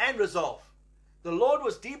and resolve. The Lord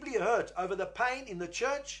was deeply hurt over the pain in the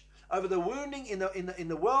church, over the wounding in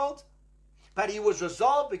the world, but he was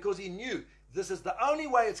resolved because he knew this is the only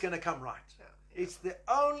way it's going to come right. It's the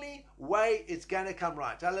only way it's going to come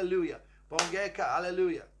right. Hallelujah. Bongeka,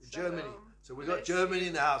 hallelujah. Germany. So we've got Germany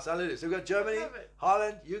in the house. Hallelujah. So we've got Germany,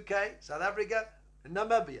 Holland, UK, South Africa, and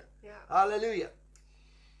Namibia. Yeah. Hallelujah.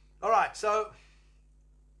 All right. So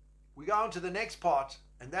we go on to the next part,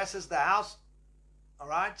 and this is the house. All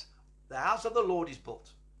right. The house of the Lord is built.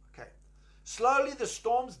 Okay. Slowly the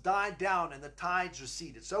storms died down and the tides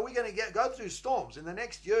receded. So we're going to go through storms. In the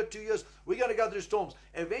next year, 2 years, we're going to go through storms.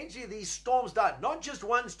 Eventually these storms died. Not just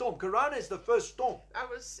one storm. Corona is the first storm. I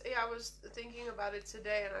was thinking about it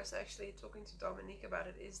today, and I was actually talking to Dominique about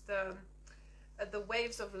it, is the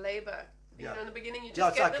waves of labor. You know, in the beginning you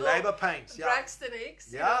just get like labor pains. Braxton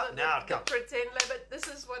Hicks. Yeah, you know, now it comes. Pretend labor. This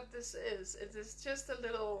is what this is. It is just a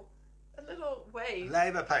little wave.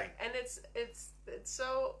 Labor pain. And it's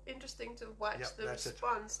so interesting to watch the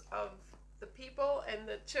response of the people and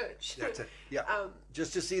the church. That's it. Yeah.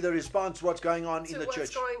 Just to see the response, what's going on in the church.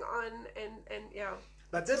 What's going on, and yeah.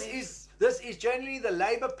 But this is generally the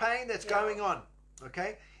labor pain that's going on.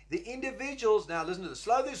 Okay. The individuals, now listen to this.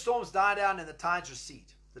 Slow these storms die down and the tides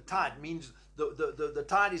recede. The tide means the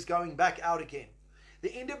tide is going back out again.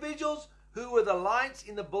 The individuals who were the lights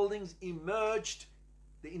in the buildings emerged.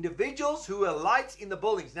 The individuals who were lights in the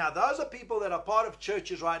buildings. Now, those are people that are part of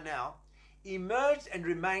churches right now, emerged and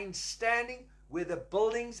remained standing where the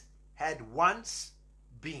buildings had once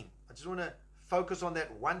been. I just want to focus on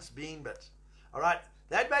that once being bit. All right.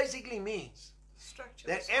 That basically means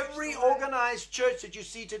that every organized church that you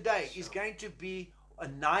see today is going to be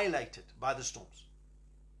annihilated by the storms.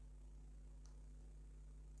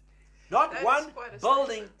 Not one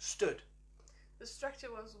building stood. The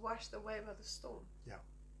structure was washed away by the storm. Yeah.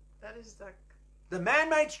 That is the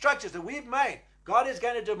man-made structures that we've made, God is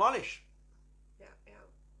going to demolish. Yeah.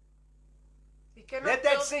 He cannot Let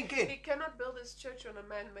that sink in. He cannot build his church on a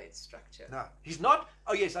man-made structure. No, he's not.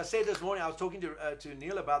 Oh yes, I said this morning, I was talking to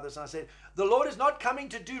Neil about this, and I said, the Lord is not coming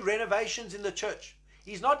to do renovations in the church.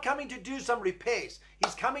 He's not coming to do some repairs.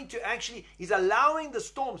 He's coming to he's allowing the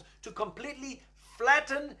storms to completely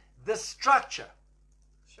flatten the structure.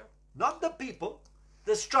 Sure. Not the people,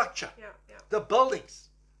 the structure. Yeah. The buildings.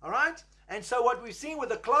 All right? And so what we've seen with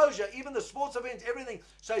the closure, even the sports events, everything,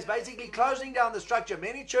 so it's basically closing down the structure.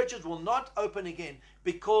 Many churches will not open again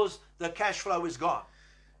because the cash flow is gone.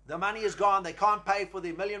 The money is gone. They can't pay for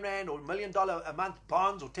the R1 million or $1 million a month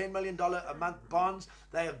bonds or $10 million a month bonds.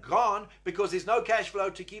 They are gone because there's no cash flow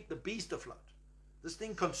to keep the beast afloat. This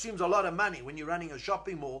thing consumes a lot of money when you're running a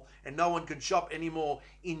shopping mall and no one can shop anymore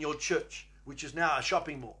in your church, which is now a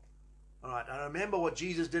shopping mall. All right, I remember what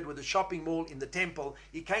Jesus did with the shopping mall in the temple.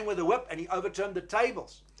 He came with a whip and he overturned the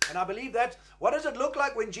tables. And I believe what does it look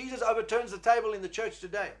like when Jesus overturns the table in the church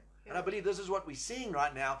today? And I believe this is what we're seeing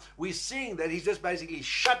right now. We're seeing that he's just basically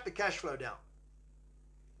shut the cash flow down.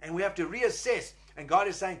 And we have to reassess. And God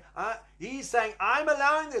is saying, he's saying, I'm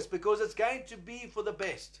allowing this because it's going to be for the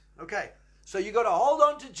best. Okay, so you got to hold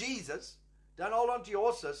on to Jesus. Don't hold on to your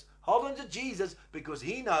horses. Hold on to Jesus because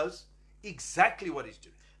he knows exactly what he's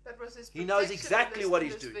doing. That was his he knows exactly what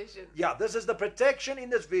he's doing. Vision. Yeah, this is the protection in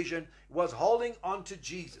this vision, was holding on to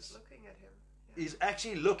Jesus. Looking at him. Yeah. He's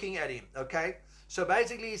actually looking at him, okay? So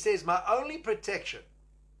basically he says, my only protection,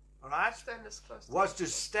 all right, was to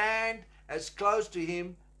stand as close to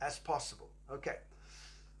him as possible. Okay.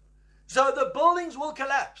 So the buildings will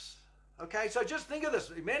collapse. Okay, so just think of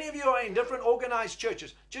this. Many of you are in different organized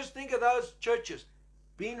churches. Just think of those churches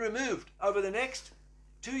being removed over the next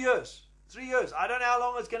 2 years. 3 years. I don't know how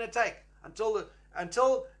long it's going to take until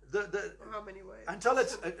the how many ways?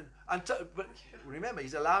 But remember,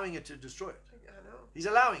 he's allowing it to destroy it. I know. He's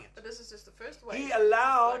allowing it. But this is just the first wave.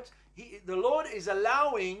 The Lord is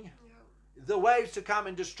allowing the waves to come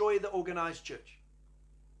and destroy the organized church.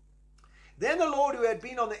 Then the Lord, who had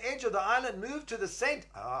been on the edge of the island, moved to the center.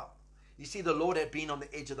 You see, the Lord had been on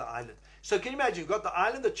the edge of the island. So can you imagine? You've got the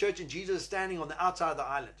island, the church, and Jesus is standing on the outside of the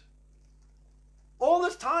island. All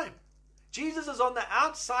this time. Jesus is on the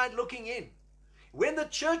outside looking in. When the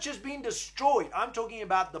church has been destroyed, I'm talking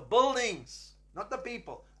about the buildings, not the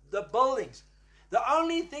people, the buildings. The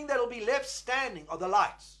only thing that will be left standing are the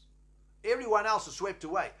lights. everyone else is swept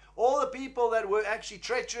away. All the people that were actually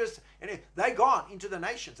treacherous, and they're gone into the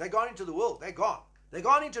nations. They're gone into the world. They're gone. They're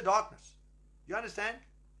gone into darkness. You understand?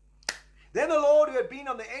 Then the Lord, who had been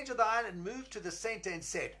on the edge of the island, moved to the center and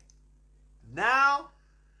said, now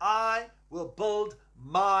I will build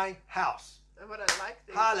my house. And what I like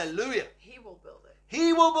this, hallelujah. He will build it.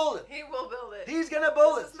 He will build it. He will build it. He's going to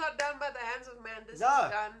build it. This is not done by the hands of man. This is No.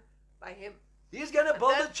 done by Him. He's going to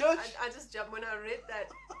build the church. I just jumped when I read that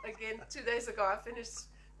again 2 days ago. I finished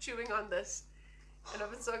chewing on this, and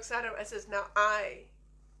I've been so excited. It says, now I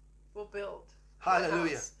will build my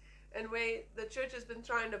Hallelujah. house. And where the church has been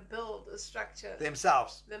trying to build a structure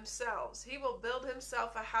Themselves. He will build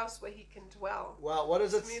himself a house where he can dwell. Well, what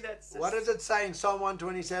does it say in Psalm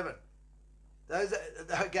 127?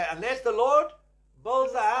 Okay, unless the Lord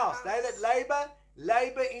builds the house, they that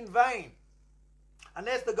labor in vain.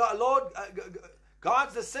 Unless the Lord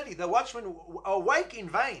guards the city, the watchmen awake in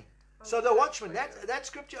vain. So the watchman, that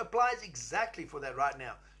scripture applies exactly for that right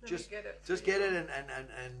now. Just get it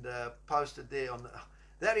and post it there on the.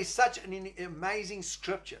 That is such an amazing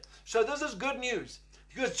scripture. So this is good news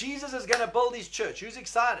because Jesus is going to build His church. Who's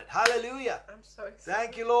excited? Hallelujah! I'm so excited.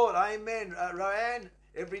 Thank you, Lord. Amen. Roanne,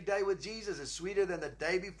 every day with Jesus is sweeter than the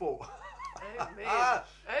day before. Amen.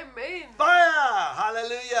 Amen. Fire!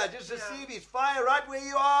 Hallelujah! Just receive His fire right where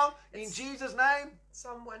you are in Jesus' name.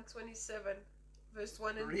 Psalm 127, verse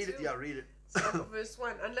 1 and 2. Read it. Yeah, read it. Psalm verse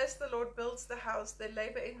 1. Unless the Lord builds the house, they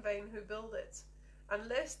labor in vain who build it.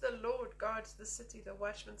 Unless the Lord guards the city, the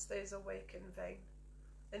watchman stays awake in vain.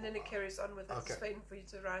 And then it carries on with it. It's vain for you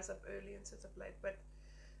to rise up early and sit up late. But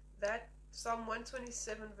that Psalm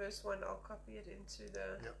 127 verse 1, I'll copy it into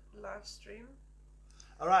the live stream.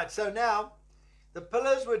 All right, so now the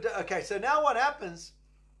pillars were... Okay, so now what happens?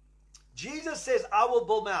 Jesus says, I will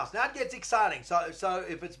build my house. Now it gets exciting. So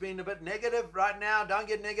if it's been a bit negative right now, don't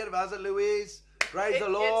get negative. How's it, Louise? Praise the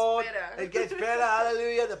Lord. It gets better.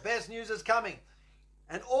 Hallelujah. The best news is coming.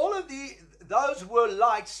 And all of those were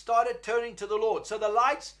lights started turning to the Lord. So the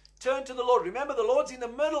lights turned to the Lord. Remember, the Lord's in the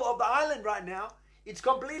middle of the island right now. It's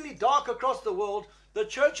completely dark across the world. The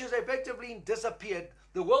church has effectively disappeared.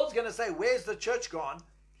 The world's going to say, where's the church gone?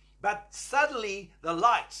 But suddenly the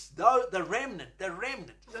lights, the remnant.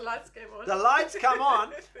 The lights came on. The lights come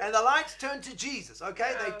on and the lights turn to Jesus.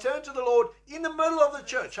 Okay, they turn to the Lord in the middle of the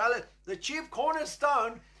church. The chief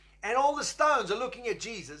cornerstone and all the stones are looking at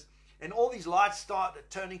Jesus. And all these lights started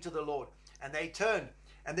turning to the Lord. And they turned.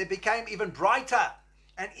 And they became even brighter.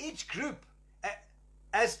 And each group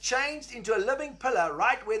has changed into a living pillar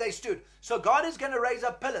right where they stood. So God is going to raise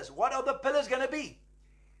up pillars. What are the pillars going to be?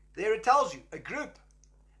 There it tells you. A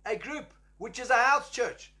group, which is a house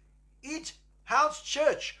church. Each house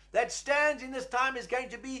church that stands in this time is going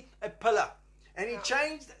to be a pillar. And He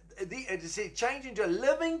changed into a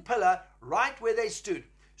living pillar right where they stood.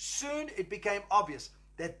 Soon it became obvious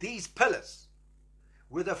that these pillars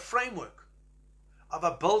were the framework of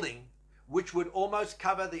a building which would almost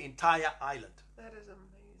cover the entire island. That is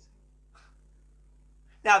amazing.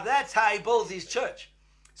 Now that's how He builds His church.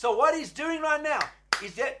 So what He's doing right now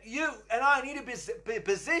is that you and I need to be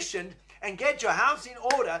positioned and get your house in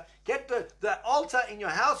order, get the altar in your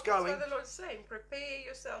house going. That's what the Lord's saying. Prepare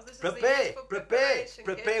yourselves. This prepare, is the preparation.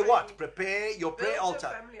 Prepare what? Prepare your prayer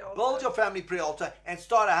altar. Build your family prayer altar and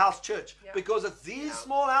start a house church. Yeah. Because it's these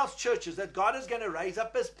small house churches that God is going to raise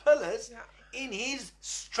up as pillars in His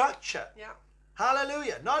structure. Yeah.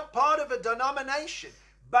 Hallelujah. Not part of a denomination,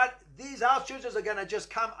 but these house churches are going to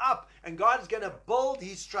just come up and God is going to build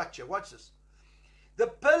His structure. Watch this. The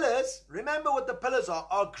pillars, remember what the pillars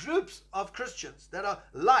are groups of Christians that are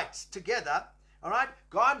lights together. All right?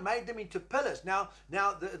 God made them into pillars. Now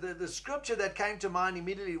the scripture that came to mind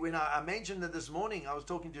immediately when I mentioned it this morning, I was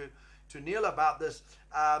talking to Neil about this.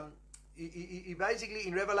 He basically,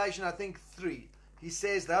 in Revelation, I think 3, he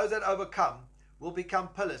says those that overcome will become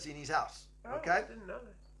pillars in His house. Okay? I didn't know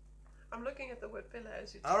that. I'm looking at the word pillar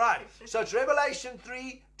as you talk. All right. So it's Revelation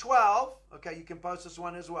 3:12. Okay, you can post this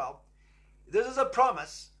one as well. This is a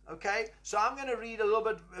promise, okay? So I'm going to read a little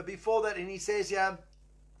bit before that, and he says here,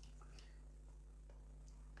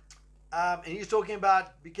 and he's talking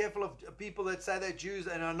about, be careful of people that say they're Jews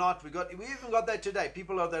and are not. We even got that today.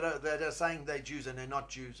 People that are saying they're Jews and they're not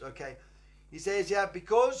Jews, okay? He says here,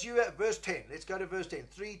 because you have, verse 10, let's go to verse 10,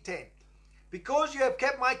 3:10. Because you have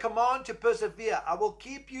kept my command to persevere, I will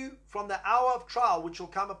keep you from the hour of trial which will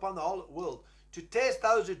come upon the whole world, to test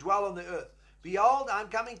those who dwell on the earth. Behold, I'm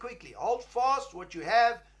coming quickly. Hold fast what you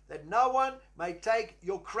have, that no one may take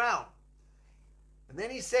your crown. And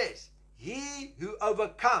then he says, he who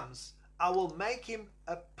overcomes, I will make him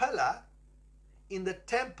a pillar in the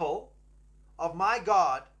temple of my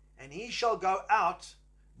God, and he shall go out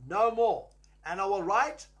no more. And I will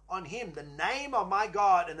write on him the name of my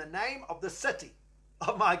God and the name of the city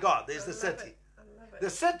of my God. There's the city. The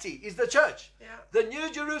city is the church. Yeah. The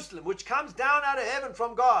new Jerusalem, which comes down out of heaven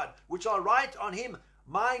from God, which I'll write on him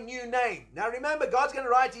my new name. Now remember, God's going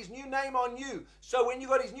to write his new name on you. So when you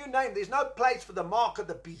got his new name, there's no place for the mark of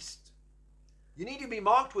the beast. You need to be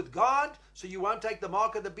marked with God, so you won't take the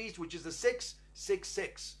mark of the beast, which is the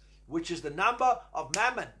 666, which is the number of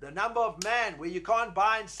mammon, the number of man, where you can't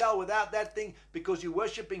buy and sell without that thing because you're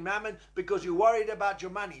worshiping mammon, because you're worried about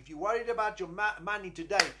your money. If you're worried about your money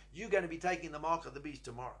today, you're going to be taking the mark of the beast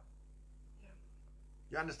tomorrow. Yeah.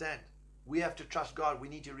 You understand? We have to trust God. We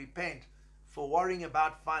need to repent for worrying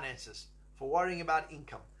about finances, for worrying about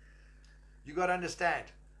income. You got to understand,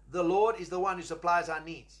 the Lord is the one who supplies our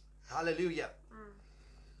needs. Hallelujah.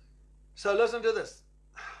 So listen to this.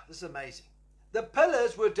 This is amazing. The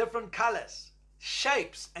pillars were different colors,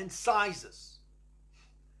 shapes, and sizes.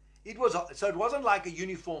 It wasn't like a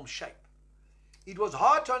uniform shape. It was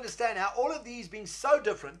hard to understand how all of these, being so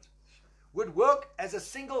different, would work as a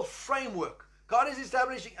single framework. God is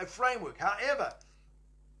establishing a framework. However,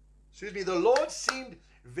 the Lord seemed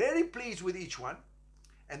very pleased with each one,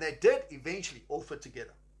 and they did eventually all fit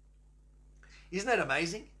together. Isn't that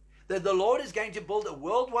amazing? That the Lord is going to build a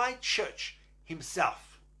worldwide church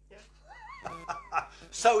himself. Yeah.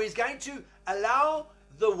 So he's going to allow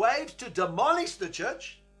the waves to demolish the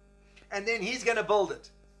church, and then he's going to build it.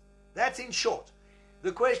 That's in short.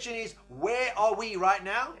 The question is, where are we right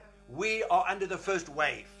now? Yeah. We are under the first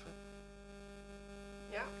wave.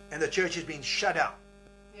 Yeah. And the church has been shut down.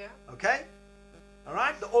 Yeah. Okay? All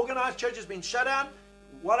right? The organized church has been shut down.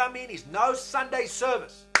 What I mean is no Sunday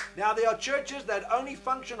service. Now, there are churches that only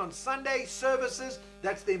function on Sunday services.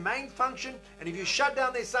 That's their main function. And if you shut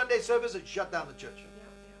down their Sunday service, it shut down the church.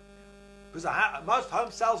 Because most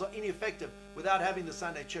home cells are ineffective without having the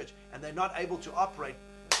Sunday church. And they're not able to operate.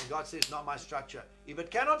 And God says, not my structure. If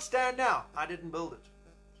it cannot stand now, I didn't build it.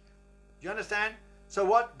 Do you understand? So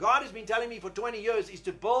what God has been telling me for 20 years is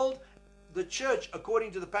to build the church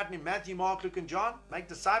according to the pattern in Matthew, Mark, Luke, and John. Make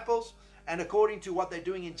disciples. And according to what they're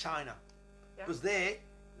doing in China. Because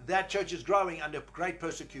that church is growing under great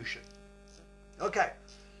persecution. Okay,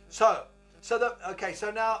 so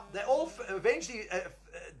now they all eventually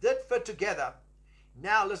did fit together.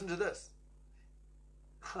 Now listen to this.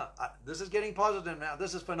 This is getting positive now.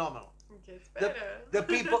 This is phenomenal. It gets better. The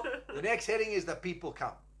people. The next heading is the people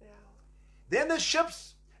come. Yeah. Then the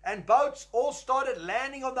ships and boats all started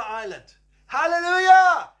landing on the island.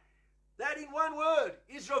 Hallelujah! That in one word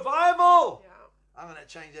is revival. Yeah. I'm going to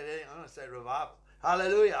change that heading. I'm going to say revival.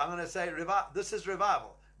 Hallelujah. I'm going to say this is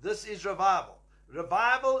revival. This is revival.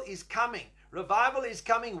 Revival is coming. Revival is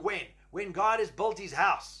coming when? When God has built his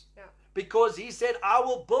house. Yeah. Because he said, I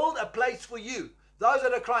will build a place for you. Those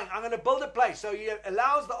that are crying, I'm going to build a place. So he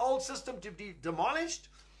allows the old system to be demolished.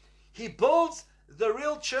 He builds the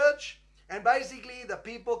real church. And basically the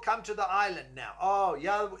people come to the island now. Oh,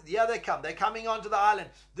 yeah, they come. They're coming onto the island.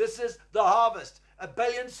 This is the harvest. 1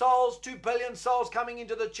 billion souls, 2 billion souls coming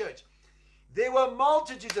into the church. There were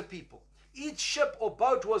multitudes of people. Each ship or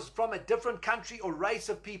boat was from a different country or race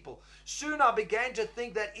of people. Soon I began to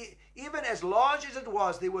think that even as large as it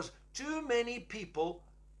was, there was too many people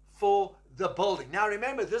for the building. Now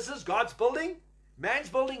remember, this is God's building. Man's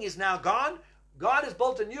building is now gone. God has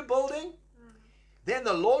built a new building. Then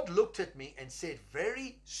the Lord looked at me and said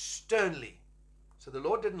very sternly. So the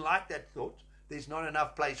Lord didn't like that thought. There's not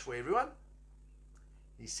enough place for everyone.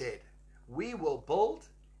 He said, we will build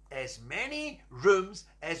as many rooms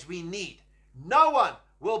as we need. No one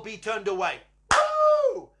will be turned away.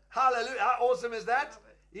 Woo! Hallelujah. How awesome is that?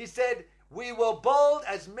 He said, we will build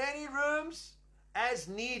as many rooms as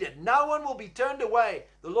needed. No one will be turned away.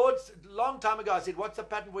 The Lord, a long time ago, I said, what's the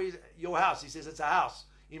pattern for your house? He says, it's a house.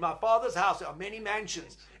 In my Father's house there are many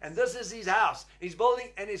mansions, and this is his house. He's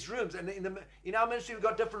building, and his rooms. And in our ministry we've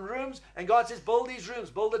got different rooms, and God says, build these rooms.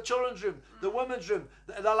 Build the children's room, the women's room,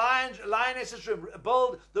 the lioness's room.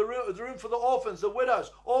 Build the room for the orphans, the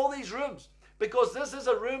widows. All these rooms, because this is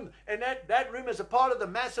a room, and that room is a part of the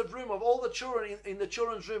massive room of all the children in the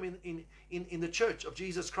children's room in the church of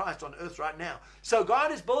Jesus Christ on earth right now. So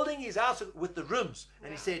God is building his house with the rooms,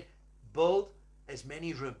 and he said, build as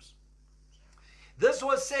many rooms. This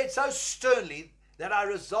was said so sternly that I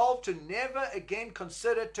resolved to never again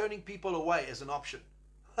consider turning people away as an option.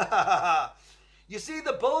 You see,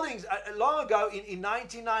 the buildings, long ago in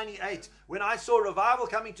 1998, when I saw revival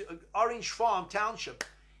coming to Orange Farm Township,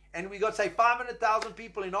 and we got, say, 500,000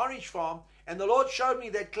 people in Orange Farm, and the Lord showed me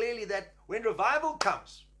that clearly, that when revival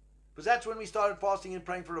comes, because that's when we started fasting and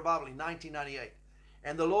praying for revival in 1998,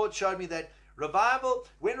 And the Lord showed me that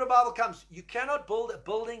when revival comes, you cannot build a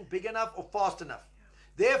building big enough or fast enough.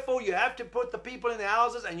 Therefore, you have to put the people in the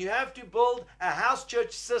houses, and you have to build a house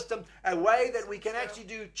church system, a way that we can actually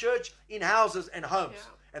do church in houses and homes.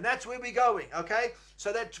 Yeah. And that's where we're going, okay?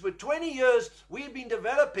 So that for 20 years, we've been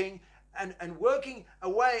developing and working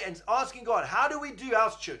away and asking God, how do we do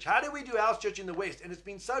house church? How do we do house church in the West? And it's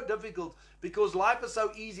been so difficult because life is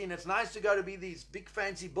so easy, and it's nice to go to be these big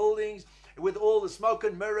fancy buildings with all the smoke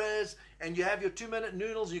and mirrors, and you have your 2-minute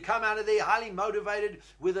noodles. You come out of there highly motivated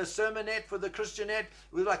with a sermonette for the Christianette,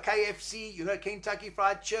 with like KFC, Kentucky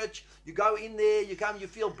Fried Church. You go in there, you come, you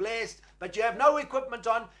feel blessed, but you have no equipment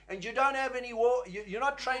on, and you don't have any war. You're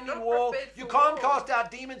not trained in war. You can't cast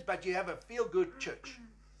out demons, but you have a feel-good church.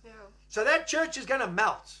 Yeah. So that church is going to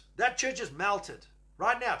melt. That church is melted.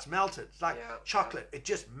 Right now it's melted. It's like chocolate. It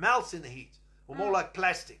just melts in the heat. Or more like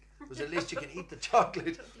plastic. Because at least you can eat the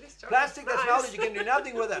chocolate. Plastic that's melted, you can do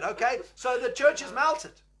nothing with it, okay? So the church is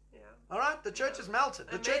melted. Yeah. All right? The church is melted.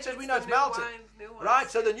 The church, as we know, is melted. Right?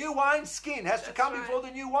 So the new wine skin has to come before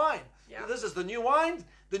the new wine. Yeah. This is the new wine.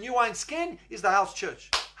 The new wine skin is the house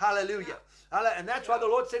church. Hallelujah. Yeah. And that's why the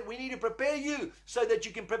Lord said we need to prepare you so that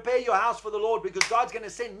you can prepare your house for the Lord, because God's going to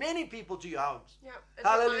send many people to your homes. Yeah.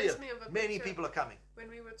 Hallelujah. Many people are coming. When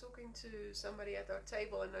we were talking to somebody at our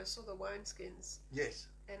table, and I saw the wineskins. Yes.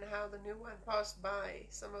 And how the new wine passed by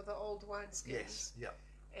some of the old wineskins. Yes, yeah.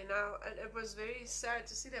 And now, and it was very sad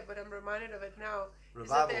to see that, but I'm reminded of it now.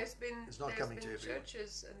 Revival is that there's been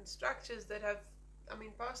churches and structures that have,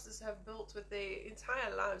 pastors have built with their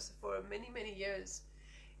entire lives for many, many years.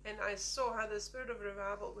 And I saw how the spirit of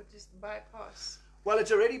revival would just bypass. Well,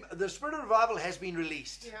 the spirit of revival has been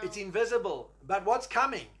released. Yeah. It's invisible. But what's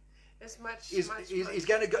coming is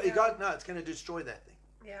going to go. Yeah. It's going to destroy that thing.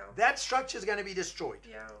 Yeah. That structure is going to be destroyed.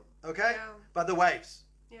 Yeah. Okay? Yeah. By the waves.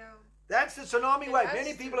 Yeah. That's the tsunami wave.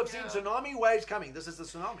 Many people have seen tsunami waves coming. This is the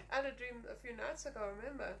tsunami. I had a dream a few nights ago,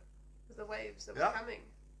 remember? With the waves that were coming.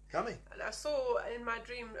 And I saw in my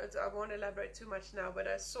dream, I won't elaborate too much now, but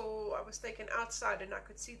I was taken outside and I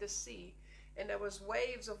could see the sea. And there was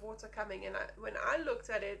waves of water coming. And when I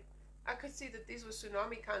looked at it, I could see that these were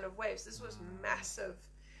tsunami kind of waves. This was massive.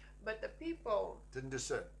 But the people didn't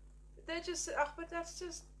discern. They just but that's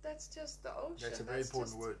just the ocean. That's a very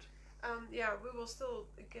important word. We will still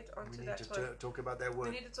get onto that. We need to talk about that word.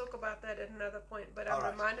 We need to talk about that at another point. But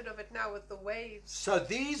I'm reminded of it now with the waves. So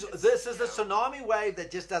this is the tsunami wave that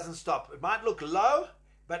just doesn't stop. It might look low,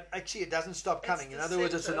 but actually it doesn't stop coming. In other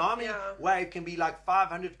words, a tsunami wave can be like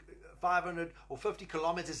 500 or 50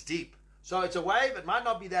 kilometers deep. So it's a wave. It might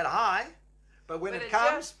not be that high. But when it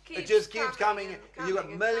comes, it just keeps coming. And you've got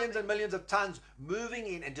millions and millions of tons moving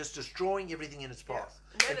in and just destroying everything in its path.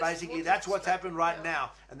 Yeah. And basically, that's what's happened right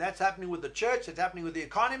now. And that's happening with the church. It's happening with the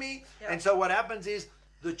economy. Yeah. And so what happens is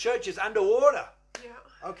the church is underwater. Yeah.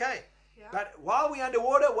 Okay. Yeah. But while we're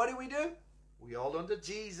underwater, what do? We hold on to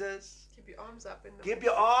Jesus. Keep your arms up. Keep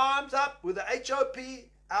your arms up with the HOP,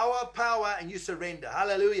 our power, and you surrender.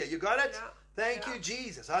 Hallelujah. You got it? Yeah. Thank you,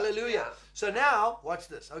 Jesus. Hallelujah. Yeah. So now, watch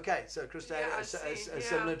this. Okay, so Krista had a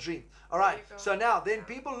similar dream. All right, so now, then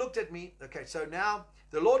people looked at me. Okay, so now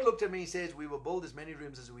the Lord looked at me and says, we will build as many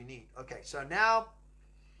rooms as we need. Okay, so now,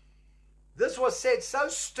 this was said so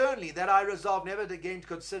sternly that I resolved never again to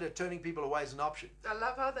consider turning people away as an option. I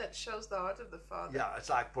love how that shows the heart of the Father. Yeah, it's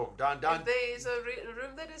like, boom, done. If there is a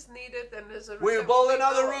room that is needed, then there's a room. We'll build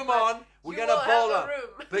another room on. We're going to build a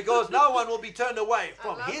room. Because no one will be turned away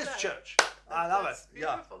from his church. I love it.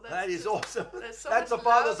 Beautiful. Yeah, that is awesome. That's the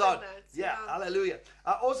Father's heart. Yeah, hallelujah.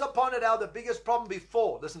 I also pointed out the biggest problem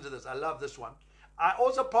before. Listen to this. I love this one. I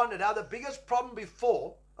also pointed out the biggest problem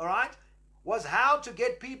before, all right, was how to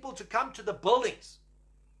get people to come to the buildings.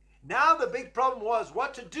 Now the big problem was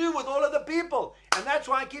what to do with all of the people. And that's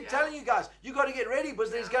why I keep telling you guys, you got to get ready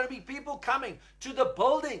because there's going to be people coming to the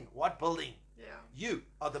building. What building? Yeah. You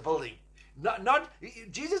are the building.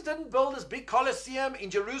 Jesus didn't build this big Colosseum in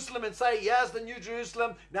Jerusalem and say, here's the new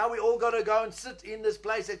Jerusalem. Now we all got to go and sit in this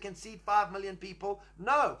place that can seat 5 million people.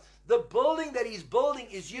 No, the building that he's building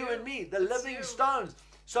is you and me, the living stones.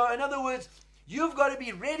 So in other words, you've got to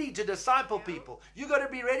be ready to disciple people. You've got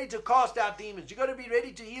to be ready to cast out demons. You've got to be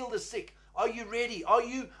ready to heal the sick. Are you ready? Are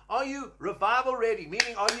you revival ready?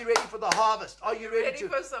 Meaning, are you ready for the harvest? Are you ready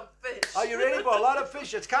for some fish? Are you ready for a lot of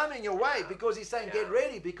fish? It's coming your way because he's saying, get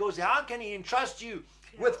ready. Because how can he entrust you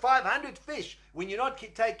with 500 fish when you're not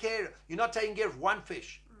taking care of one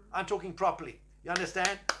fish? I'm talking properly. You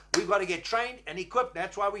understand? We've got to get trained and equipped.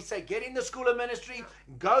 That's why we say get in the school of ministry,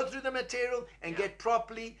 go through the material, and get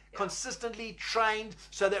properly, consistently trained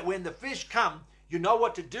so that when the fish come, You know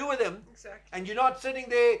what to do with them. Exactly. And you're not sitting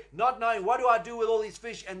there not knowing, what do I do with all these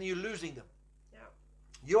fish? And you're losing them. Yeah.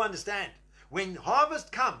 You understand? When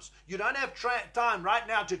harvest comes, you don't have time right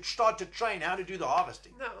now to start to train how to do the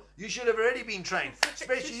harvesting. No. You should have already been trained,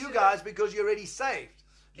 especially you guys, because you're already saved.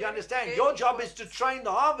 You understand? Your job is to train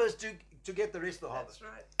the harvest to get the rest of the harvest.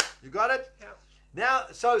 That's right. You got it? Yeah. Now,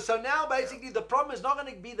 so now basically the problem is not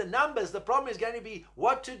going to be the numbers. The problem is going to be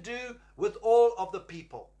what to do with all of the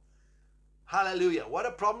people. Hallelujah. What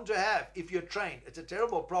a problem to have if you're trained. It's a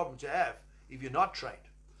terrible problem to have if you're not trained.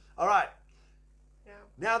 All right. Yeah.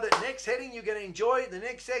 Now the next heading you're going to enjoy, the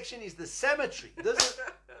next section is the cemetery. This is,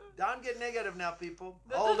 don't get negative now, people.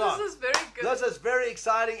 Hold on. This is very good. This is very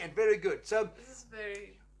exciting and very good. So this is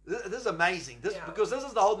very... This is amazing. Because this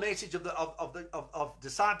is the whole message of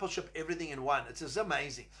discipleship, everything in one. It's just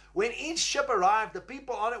amazing. When each ship arrived, the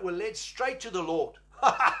people on it were led straight to the Lord.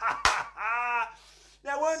 They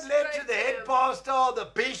weren't led to the head pastor or the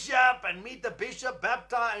bishop and meet the bishop,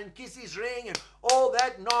 baptize and kiss his ring and all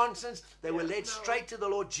that nonsense. They were led straight to the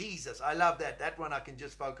Lord Jesus. I love that. That one I can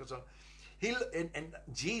just focus on. And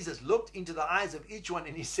Jesus looked into the eyes of each one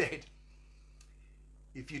and he said,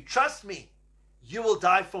 if you trust me, you will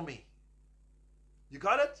die for me. You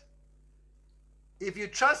got it? If you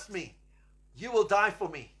trust me, you will die for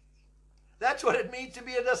me. That's what it means to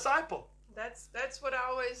be a disciple. That's what I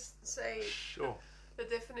always say. Sure. The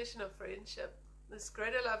definition of friendship. This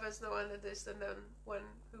greater love has no one than this, than one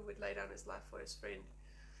who would lay down his life for his friend.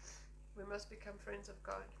 We must become friends of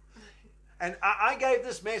God. And I gave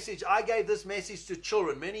this message to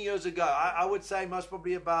children many years ago. I would say most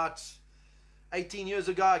probably about 18 years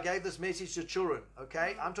ago, I gave this message to children,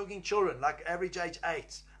 okay? I'm talking children, like average age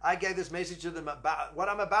 8. I gave this message to them about what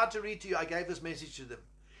I'm about to read to you. I gave this message to them.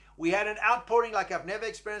 We had an outpouring like I've never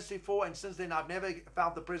experienced before, and since then I've never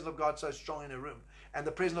found the presence of God so strong in a room. And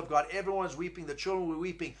the presence of God, everyone was weeping, the children were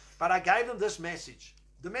weeping. But I gave them this message.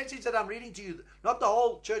 The message that I'm reading to you, not the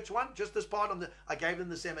whole church one, just this part I gave them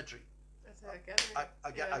the cemetery.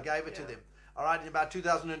 I gave it to them. All right, in about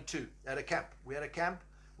 2002 at a camp. We had a camp.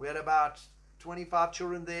 We had about 25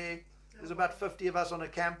 children there. There's about 50 of us on a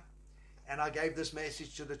camp. And I gave this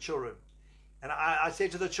message to the children. And I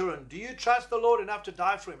said to the children, do you trust the Lord enough to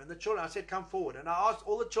die for him? And the children, I said, come forward. And I asked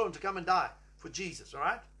all the children to come and die for Jesus, all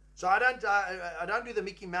right? So I don't do the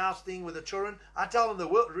Mickey Mouse thing with the children. I tell them the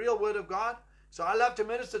real word of God. So I love to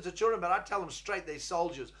minister to children, but I tell them straight, they're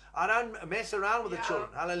soldiers. I don't mess around with the children.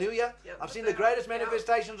 Hallelujah. Yeah, I've seen the greatest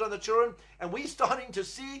manifestations on the children. And we're starting to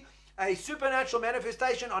see a supernatural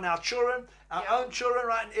manifestation on our children, our own children,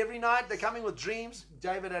 right? And every night they're coming with dreams.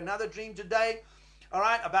 David had another dream today, all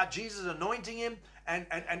right, about Jesus anointing him.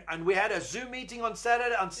 And we had a Zoom meeting on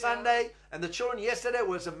Sunday, and the children yesterday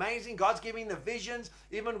was amazing. God's giving the visions.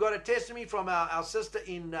 Even got a testimony from our sister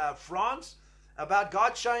in France about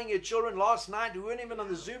God showing her children last night. We weren't even on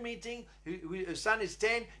the Zoom meeting. Her son is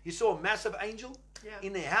 10. He saw a massive angel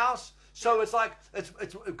in their house. So it's like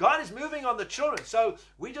God is moving on the children. So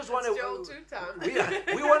we just want to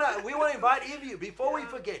we want to invite each of you before we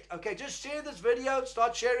forget. Okay, just share this video.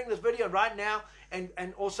 Start sharing this video right now,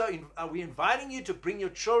 and also we're inviting you to bring your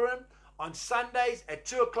children on Sundays at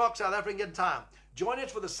 2:00 South African time. Join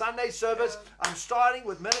us for the Sunday service. I'm starting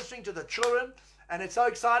with ministering to the children. And it's so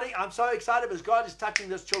exciting. I'm so excited because God is touching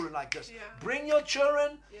those children like this. Bring your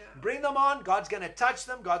children. Bring them on. God's going to touch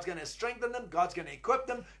them. God's going to strengthen them. God's going to equip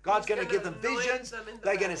them. God's going to give them visions.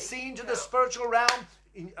 They're going to see into the spiritual realm.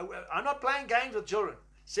 I'm not playing games with children.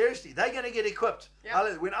 Seriously, they're going to get equipped.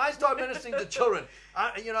 When I start ministering to children,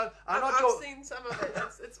 I've seen some of it.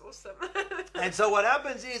 It's awesome. And so what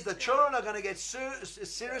happens is the children are going to get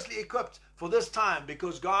seriously equipped for this time,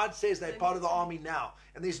 because God says they're part of the army now.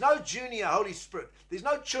 And there's no junior Holy Spirit. There's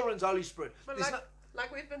no children's Holy Spirit. But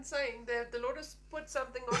like we've been saying, the Lord has put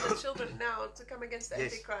something on the children now to come against the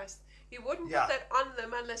Antichrist. He wouldn't put that on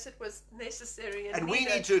them unless it was necessary. And we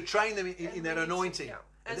need to train them in that anointing.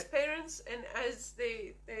 As parents and as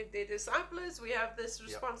their disciples, we have this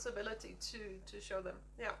responsibility to show them.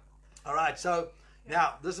 All right, so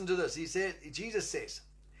now listen to this. Jesus says,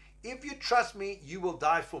 if you trust me, you will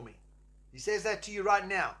die for me. He says that to you right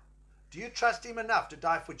now. Do you trust him enough to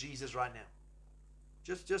die for Jesus right now?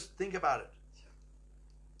 Just think about it.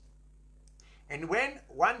 And when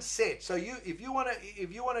one said, so if you want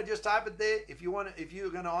to just type it there, if you're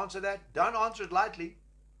going to answer that, don't answer it lightly.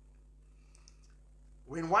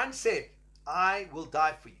 When one said, I will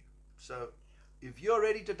die for you. So if you're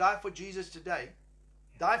ready to die for Jesus today,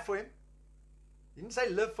 die for him. He didn't say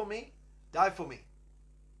live for me, die for me.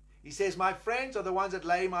 He says, my friends are the ones that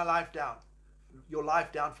lay my life down, your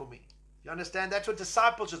life down for me. You understand? That's what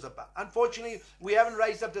discipleship is about. Unfortunately, we haven't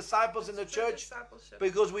raised up disciples in the church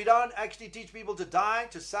because we don't actually teach people to die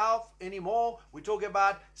to self anymore. We talk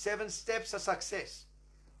about 7 steps of success.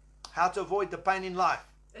 How to avoid the pain in life.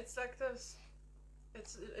 It's like this.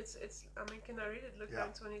 It's. I mean, can I read it? Luke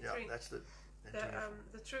 9:23. Yeah, that's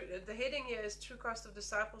the heading here is true cost of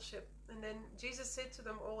discipleship. And then Jesus said to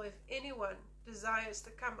them all, if anyone desires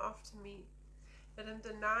to come after me, let him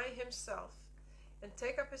deny himself and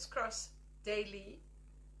take up his cross daily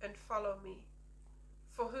and follow me.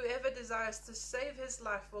 For whoever desires to save his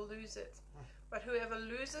life will lose it, but whoever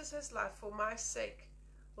loses his life for my sake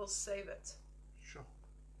will save it. Sure.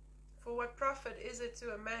 For what profit is it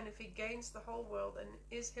to a man if he gains the whole world and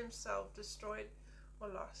is himself destroyed or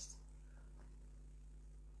lost?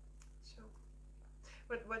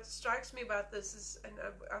 Sure. What strikes me about this is, and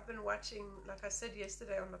I've been watching, like I said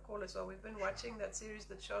yesterday on the call as well, we've been watching that series,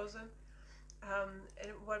 The Chosen.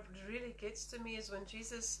 And what really gets to me is when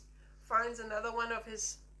Jesus finds another one of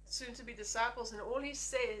his soon-to-be disciples, and all he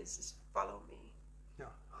says is, follow me. Yeah.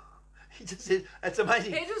 He just said, it's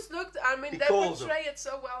amazing. He just looked, I mean, they portray it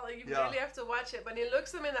so well. You really have to watch it. But he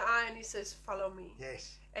looks them in the eye and he says, follow me.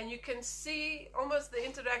 Yes. And you can see almost the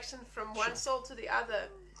interaction from one soul to the other.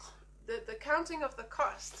 The counting of the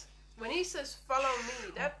cost. When he says, follow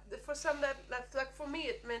me, that for some, like for me,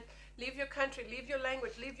 it meant, leave your country, leave your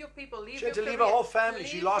language, leave your people, leave your career. She had to leave her whole family.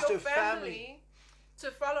 She lost her family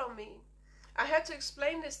to follow me. I had to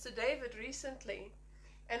explain this to David recently,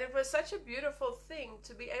 and it was such a beautiful thing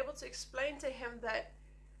to be able to explain to him that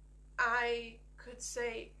I could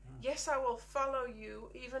say, yes, I will follow you,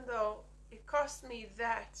 even though it cost me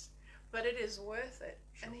that, but it is worth it.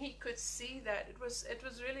 Sure. And he could see that. It was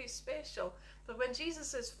really special. But when Jesus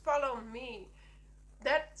says, follow me,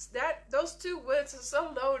 those 2 words are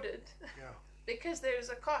so loaded. Yeah. Because there is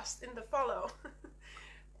a cost in the follow.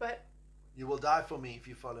 But you will die for me if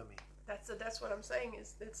you follow me. That's what I'm saying,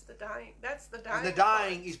 is it's the dying. That's the dying. And the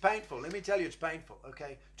dying is painful. Let me tell you, it's painful.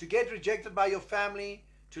 Okay, to get rejected by your family,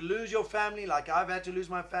 to lose your family, like I've had to lose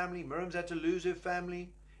my family, Mirjam's had to lose her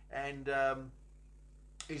family, and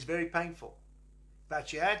it's very painful. But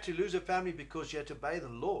she had to lose her family because she had to obey the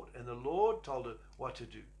Lord, and the Lord told her what to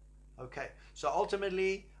do. Okay, so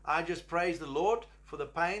ultimately, I just praise the Lord for the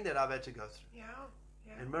pain that I've had to go through.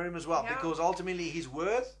 Yeah. And Mirjam as well, because ultimately He's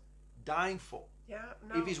worth dying for. Yeah,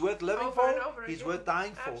 no, if He's worth living for, He's worth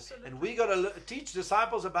dying for. Absolutely. And we got to teach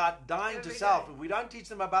disciples about dying to self. If we don't teach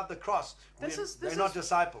them about the cross, they're not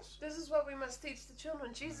disciples. This is what we must teach the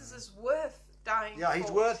children. Jesus is worth dying for.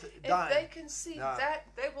 He's worth dying. If they can see that,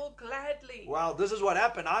 they will gladly. Well, this is what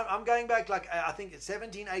happened. I'm going back, like, I think it's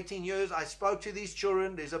 17, 18 years. I spoke to these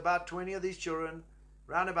children. There's about 20 of these children.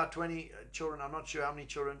 Around about 20 children. I'm not sure how many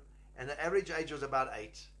children. And the average age was about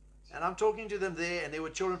 8. And I'm talking to them there, and there were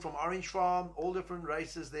children from Orange Farm, all different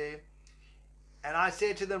races there. And I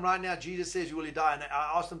said to them, right now, Jesus says, will you die? And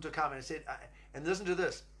I asked them to come, and I said, and listen to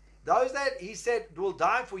this. Those that He said will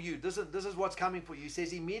die for you, this is what's coming for you. He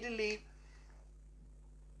says immediately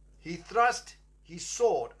He thrust His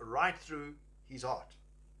sword right through his heart,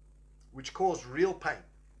 which caused real pain.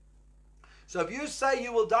 So if you say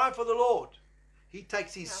you will die for the Lord, He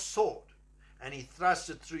takes His sword and He thrusts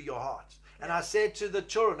it through your heart. And I said to the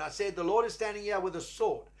children, I said, the Lord is standing here with a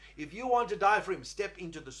sword. If you want to die for Him, step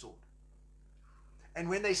into the sword. And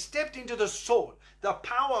when they stepped into the sword, the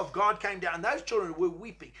power of God came down. Those children were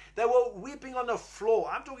weeping. They were weeping on the floor.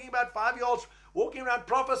 I'm talking about 5-year-olds walking around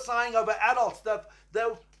prophesying over adults.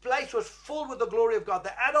 The place was full with the glory of God.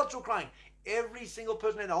 The adults were crying. Every single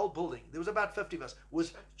person in the whole building, there was about 50 of us,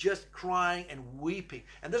 was just crying and weeping.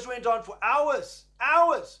 And this went on for hours.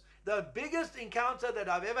 The biggest encounter that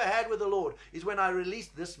I've ever had with the Lord is when I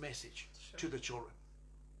released this message to the children.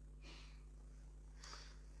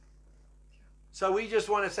 So we just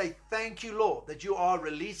want to say thank you, Lord, that you are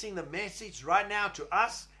releasing the message right now to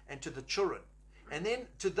us and to the children. And then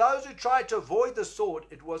to those who tried to avoid the sword,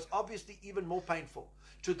 it was obviously even more painful.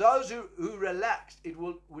 To those who relaxed, it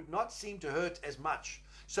would not seem to hurt as much.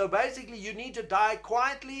 So basically, you need to die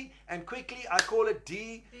quietly and quickly. I call it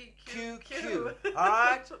DQQ. All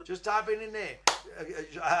right? Just type it in there.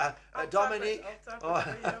 Dominique.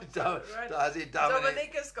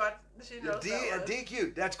 Dominique has got, she knows that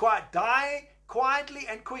DQ. That's quiet. Die quietly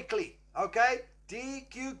and quickly. Okay?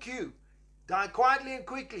 DQQ. Die quietly and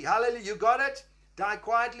quickly. Hallelujah. You got it? Die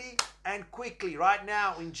quietly and quickly right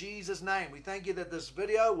now in Jesus' name. We thank you that this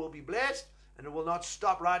video will be blessed. And it will not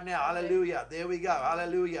stop right now. Hallelujah. There we go.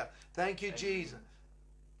 Hallelujah. Thank you, Jesus.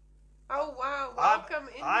 Oh, wow. Welcome,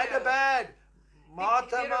 India. Hyderabad.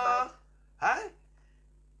 Martha. Huh?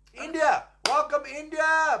 India. Welcome,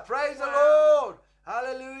 India. Praise the Lord.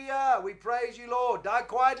 Hallelujah. We praise you, Lord. Die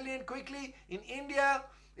quietly and quickly in India,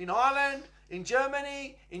 in Ireland, in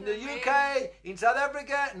Germany, in the UK, in South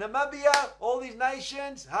Africa, Namibia, all these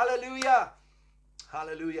nations. Hallelujah.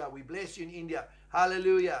 Hallelujah. We bless you in India.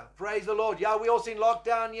 Hallelujah. Praise the Lord. Yeah, we also in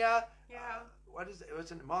lockdown here. Yeah. What is it?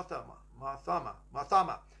 What's it?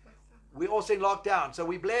 Mathama. We're also in lockdown. So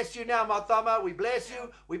we bless you now, Mathama. We bless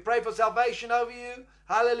you. We pray for salvation over you.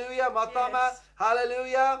 Hallelujah, Mathama. Yes.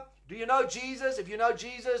 Hallelujah. Do you know Jesus? If you know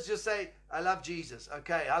Jesus, just say, I love Jesus.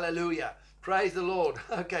 Okay, hallelujah. Praise the Lord.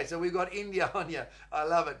 Okay, so we've got India on here. I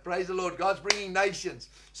love it. Praise the Lord. God's bringing nations.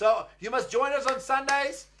 So you must join us on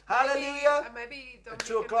Sundays. Hallelujah. Maybe at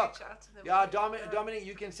 2 o'clock. Yeah, Dominic,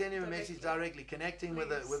 you can send him a message directly, connecting with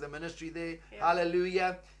the ministry there. Yeah.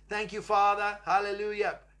 Hallelujah. Thank you, Father.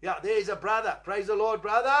 Hallelujah. Yeah, there is a brother. Praise the Lord,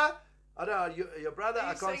 brother. I don't know, your brother.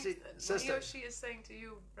 I can't see. Sister. He or she is saying to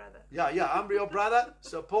you, brother. Yeah, I'm your brother.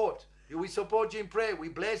 Support. We support you in prayer. We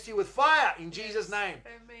bless you with fire in Jesus' name.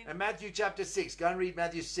 Amen. And Matthew chapter 6. Go and read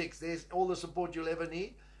Matthew 6. There's all the support you'll ever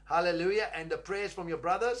need. Hallelujah. And the prayers from your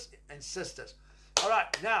brothers and sisters. All right.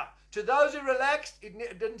 Now, to those who relaxed, it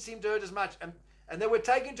didn't seem to hurt as much. And they were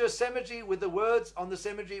taken to a cemetery with the words on the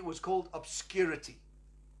cemetery. It was called obscurity.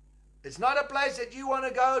 It's not a place that you want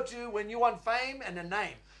to go to when you want fame and a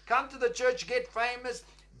name. Come to the church, get famous,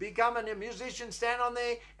 become a musician, stand on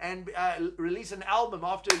there and release an album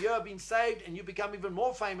after a year of being saved, and you become even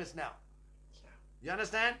more famous now. You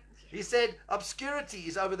understand? He said obscurity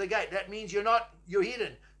is over the gate. That means you're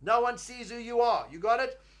hidden. No one sees who you are. You got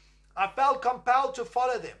it? I felt compelled to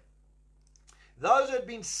follow them. Those who had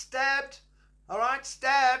been stabbed,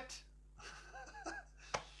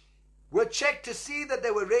 were checked to see that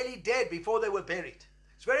they were really dead before they were buried.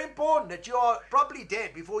 It's very important that you are properly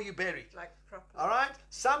dead before you're buried. All right?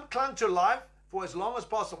 Some clung to life for as long as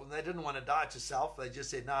possible, and they didn't want to die to self. They just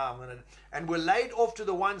said, no, I'm going to... And were laid off to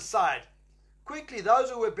the one side. Quickly, those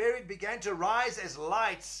who were buried began to rise as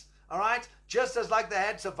lights, all right? Just as like they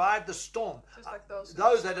had survived the storm. Just like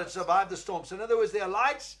those that had survived the storm. So in other words, there are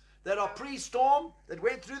lights that are pre-storm, that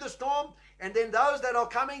went through the storm, and then those that are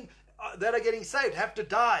coming, that are getting saved, have to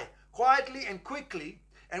die quietly and quickly,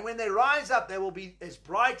 and when they rise up, they will be as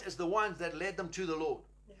bright as the ones that led them to the Lord.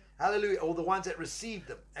 Yeah. Hallelujah. Or the ones that received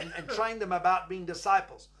them and trained them about being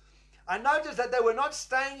disciples. I noticed that they were not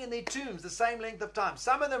staying in their tombs the same length of time.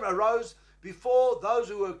 Some of them arose before those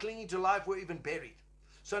who were clinging to life were even buried.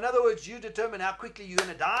 So in other words, you determine how quickly you're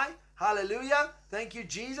going to die. Hallelujah. Thank you,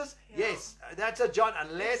 Jesus. Yeah. Yes, that's a John.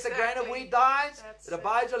 Unless a grain of wheat dies, it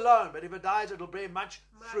abides alone. But if it dies, it'll bear much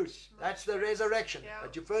fruit. That's the resurrection. Yeah.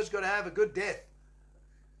 But you first got to have a good death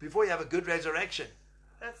before you have a good resurrection.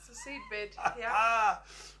 That's the seedbed. Yeah.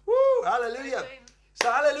 Woo, hallelujah. Amen.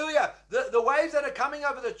 So hallelujah. The waves that are coming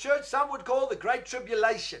over the church, some would call the Great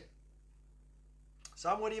Tribulation.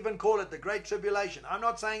 Some would even call it the Great Tribulation. I'm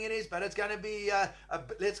not saying it is, but it's going to be,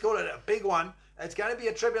 let's call it a big one. It's going to be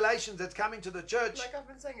a tribulation that's coming to the church. Like I've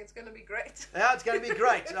been saying, it's going to be great. Yeah, it's going to be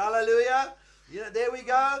great. Hallelujah. Yeah, there we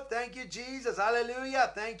go. Thank you, Jesus.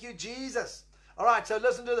 Hallelujah. Thank you, Jesus. All right, so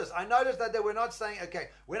listen to this. I noticed that they were not saying, okay,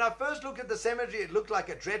 when I first looked at the cemetery, it looked like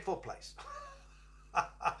a dreadful place.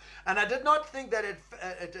 And I did not think that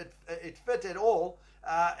it fit at all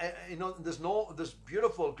this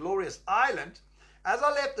beautiful, glorious island. As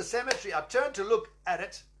I left the cemetery, I turned to look at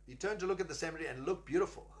it. He turned to look at the cemetery and it looked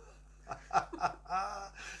beautiful.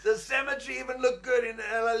 The cemetery even looked good in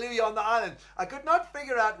Hallelujah on the island. I could not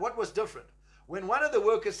figure out what was different. When one of the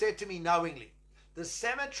workers said to me knowingly, the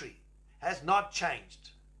cemetery has not changed.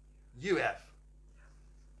 You have.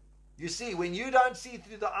 You see, when you don't see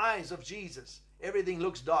through the eyes of Jesus, everything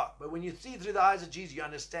looks dark. But when you see through the eyes of Jesus, you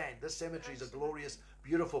understand this cemetery is a glorious,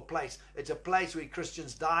 beautiful place. It's a place where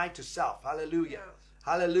Christians die to self. Hallelujah. Yeah.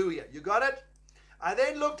 Hallelujah. You got it? I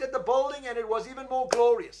then looked at the building and it was even more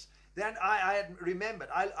glorious than I had remembered.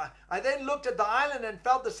 I then looked at the island and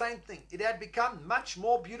felt the same thing. It had become much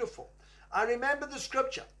more beautiful. I remembered the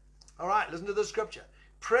scripture. All right, listen to the scripture.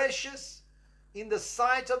 Precious in the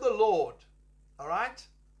sight of the Lord, all right,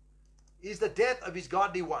 is the death of his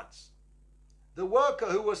godly ones. The worker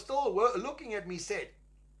who was still looking at me said,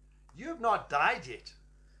 you have not died yet.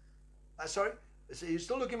 Sorry, he was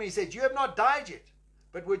still looking at me. He said, you have not died yet,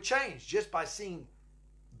 but were changed just by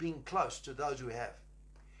being close to those who have.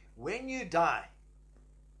 When you die,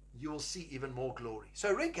 you will see even more glory.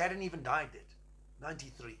 So Rick hadn't even died yet.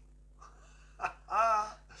 93.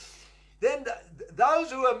 Then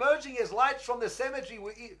those who were emerging as lights from the cemetery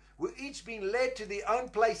were each being led to their own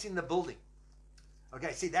place in the building.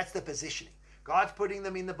 Okay, see, that's the positioning. God's putting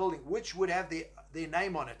them in the building, which would have their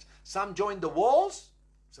name on it. Some joined the walls.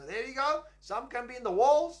 So there you go. Some can be in the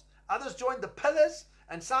walls. Others joined the pillars.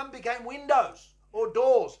 and some became windows or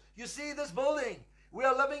doors. You see this building? We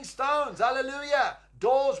are living stones. Hallelujah.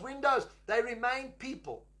 Doors, windows. They remain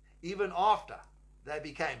people even after they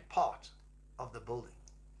became part of the building.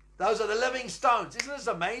 Those are the living stones. Isn't this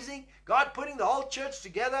amazing? God putting the whole church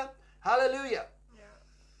together. Hallelujah.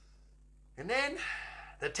 Yeah. And then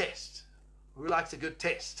the test. Who likes a good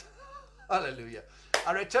test? Hallelujah.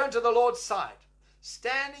 I returned to the Lord's side,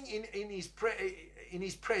 standing in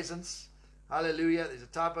his presence. Hallelujah. There's a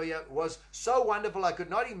typo here. It was so wonderful. I could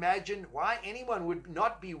not imagine why anyone would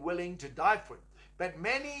not be willing to die for him. But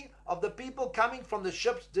many of the people coming from the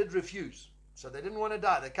ships did refuse. So they didn't want to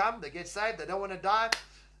die. They come, they get saved, they don't want to die.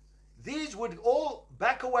 These would all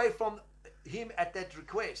back away from him at that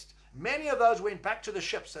request. Many of those went back to the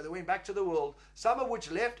ships, so they went back to the world, some of which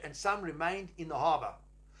left and some remained in the harbor.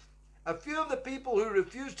 A few of the people who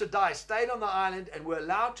refused to die stayed on the island and were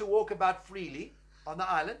allowed to walk about freely on the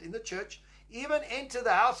island in the church, even enter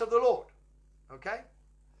the house of the Lord. Okay?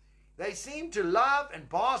 They seemed to love and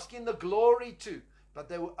bask in the glory too, but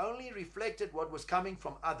they were only reflected what was coming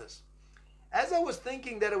from others. As I was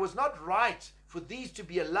thinking that it was not right for these to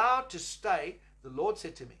be allowed to stay, the Lord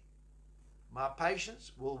said to me, my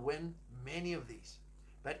patience will win many of these.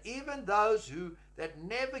 But even those that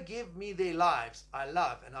never give me their lives, I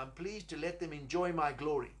love, and I'm pleased to let them enjoy my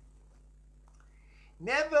glory.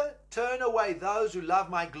 Never turn away those who love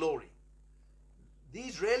my glory.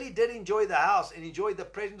 These really did enjoy the house and enjoyed the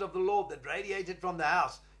presence of the Lord that radiated from the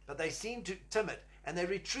house, but they seemed timid, and they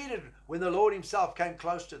retreated when the Lord himself came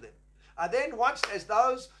close to them. I then watched as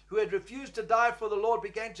those who had refused to die for the Lord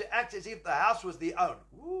began to act as if the house was their own.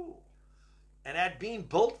 Woo. And had been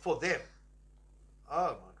built for them.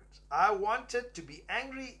 Oh my goodness. I wanted to be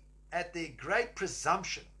angry at their great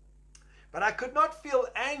presumption, but I could not feel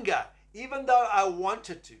anger even though I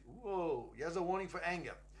wanted to. Whoa, here's a warning for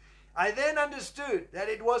anger. I then understood that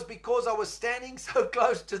it was because I was standing so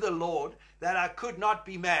close to the Lord that I could not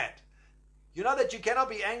be mad. You know that you cannot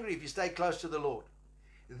be angry if you stay close to the Lord.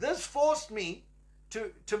 This forced me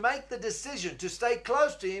to make the decision to stay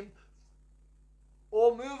close to him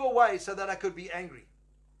or move away so that I could be angry.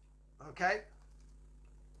 Okay?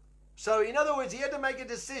 So in other words, he had to make a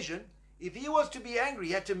decision. If he was to be angry,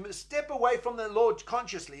 he had to step away from the Lord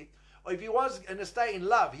consciously, or if he was going to stay in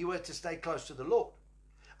love, he had to stay close to the Lord.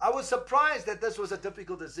 I was surprised that this was a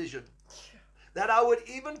difficult decision, that I would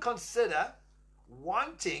even consider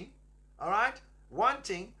wanting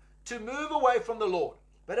to move away from the Lord.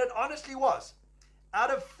 But it honestly was. Out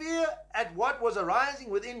of fear at what was arising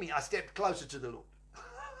within me, I stepped closer to the Lord.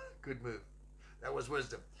 Good move. That was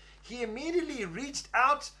wisdom. He immediately reached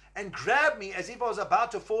out and grabbed me as if I was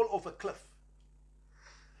about to fall off a cliff.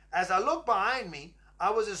 As I looked behind me,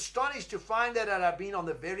 I was astonished to find that I had been on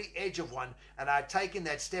the very edge of one, and I had taken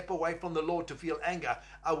that step away from the Lord to feel anger.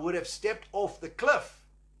 I would have stepped off the cliff.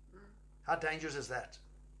 How dangerous is that?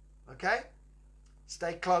 Okay?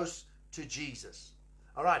 Stay close to Jesus.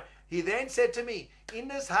 All right. He then said to me, in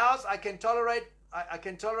this house I can tolerate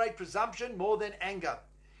presumption more than anger.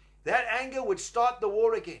 That anger would start the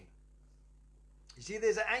war again. You see,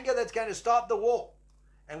 there's an anger that's going to start the war.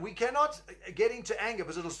 And we cannot get into anger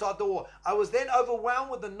because it'll start the war. I was then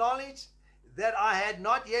overwhelmed with the knowledge that I had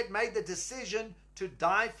not yet made the decision to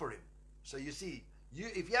die for him. So you see,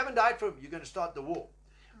 if you haven't died for him, you're going to start the war.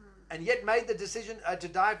 And yet made the decision to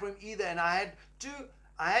die for him either. And I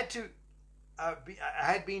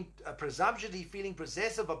had been presumptuously feeling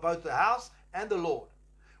possessive of both the house and the Lord.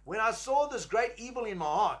 When I saw this great evil in my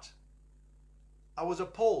heart, I was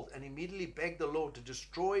appalled and immediately begged the Lord to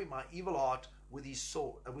destroy my evil heart with his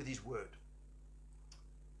sword, with his word.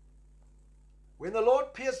 When the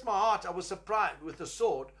Lord pierced my heart, I was surprised with the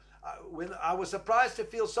sword. When I was surprised to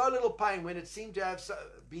feel so little pain when it seemed to have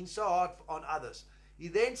been so hard on others. He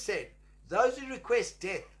then said, those who request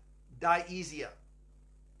death die easier.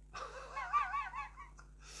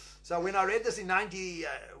 So when I read this in I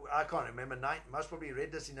can't remember, most probably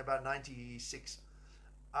read this in about 96,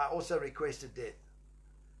 I also requested death.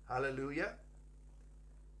 Hallelujah.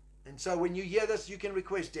 And so when you hear this, you can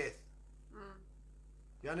request death.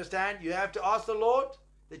 You understand? You have to ask the Lord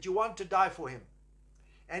that you want to die for him.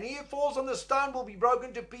 And he who falls on the stone will be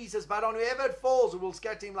broken to pieces, but on whoever it falls, it will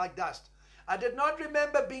scatter him like dust. I did not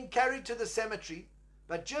remember being carried to the cemetery,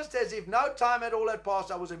 but just as if no time at all had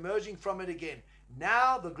passed, I was emerging from it again.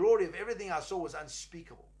 Now the glory of everything I saw was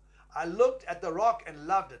unspeakable. I looked at the rock and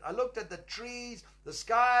loved it. I looked at the trees, the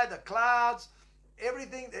sky, the clouds,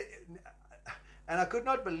 everything, and I could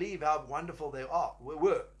not believe how wonderful they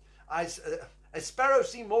were. A sparrow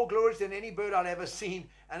seemed more glorious than any bird I'd ever seen,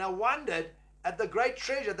 and I wondered at the great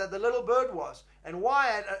treasure that the little bird was, and why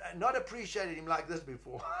I had not appreciated him like this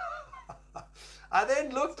before. I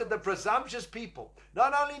then looked at the presumptuous people.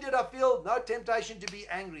 Not only did I feel no temptation to be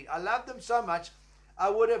angry, I loved them so much, I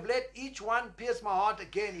would have let each one pierce my heart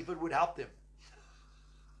again if it would help them.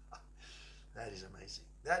 That is amazing.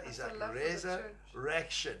 That is a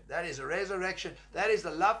resurrection. That is a resurrection. That is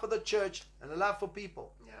the love for the church and the love for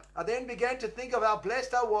people. Yeah. I then began to think of how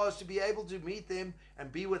blessed I was to be able to meet them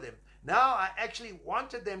and be with them. Now I actually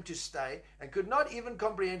wanted them to stay and could not even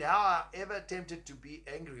comprehend how I ever attempted to be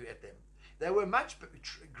angry at them. They were much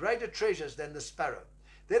greater treasures than the sparrow.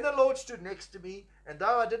 Then the Lord stood next to me, and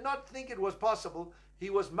though I did not think it was possible, he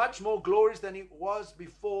was much more glorious than he was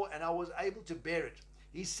before, and I was able to bear it.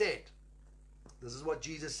 He said, this is what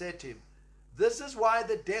Jesus said to him, this is why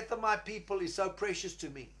the death of my people is so precious to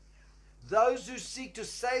me. Those who seek to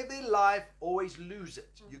save their life always lose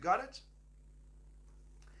it. You got it?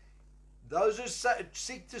 Those who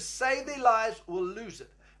seek to save their lives will lose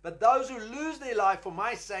it. But those who lose their life for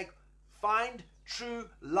my sake find true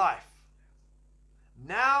life.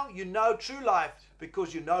 Now you know true life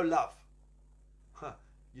because you know love.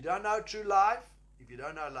 You don't know true life if you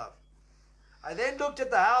don't know love. I then looked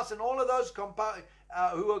at the house and all of those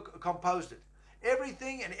who were composed it.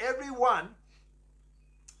 Everything and everyone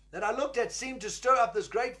that I looked at seemed to stir up this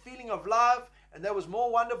great feeling of love, and that was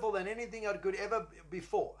more wonderful than anything I could ever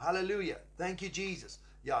before. Hallelujah. Thank you, Jesus.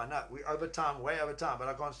 Yeah, I know. We're over time, way over time, but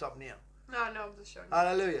I can't stop now. No, I'm just showing you.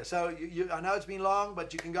 Hallelujah. So I know it's been long,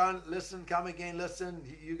 but you can go and listen, come again, listen.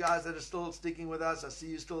 You guys that are still sticking with us, I see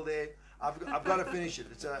you still there. I've got to finish it.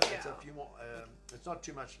 It's a few more. It's not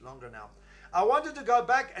too much longer now. I wanted to go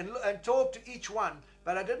back and talk to each one,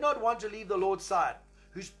 but I did not want to leave the Lord's side,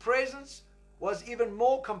 whose presence was even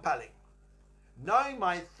more compelling. Knowing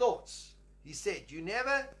my thoughts, he said, you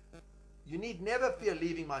need never fear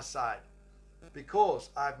leaving my side,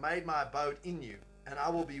 because I've made my abode in you, and I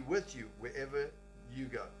will be with you wherever you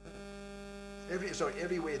go.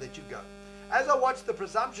 Everywhere that you go. As I watched the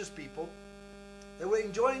presumptuous people, they were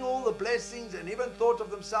enjoying all the blessings and even thought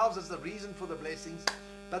of themselves as the reason for the blessings,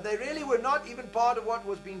 but they really were not even part of what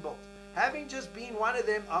was being built. Having just been one of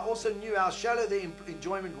them, I also knew how shallow their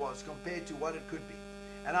enjoyment was compared to what it could be.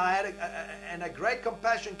 And I had a great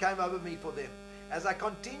compassion came over me for them. As I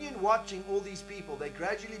continued watching all these people, they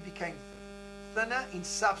gradually became thinner in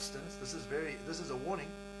substance. This is a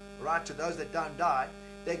warning, right, to those that don't die.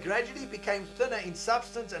 They gradually became thinner in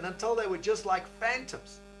substance, and until they were just like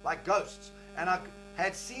phantoms, like ghosts. And I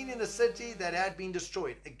had seen in the city that had been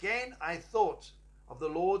destroyed. Again, I thought of the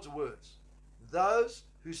Lord's words. Those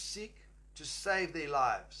who seek to save their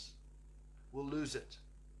lives will lose it,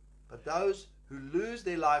 but those who lose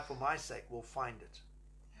their life for my sake will find it.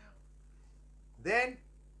 Yeah. Then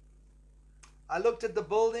I looked at the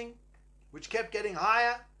building, which kept getting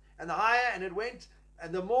higher and higher, and it went,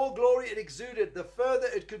 and the more glory it exuded, the further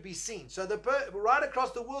it could be seen. So right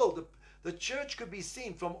across the world, the church could be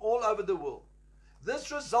seen from all over the world.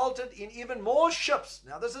 This resulted in even more ships.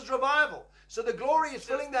 Now this is revival. So the glory is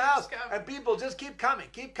filling the house, and people just keep coming.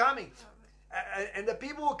 And the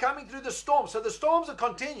people were coming through the storm. So the storms are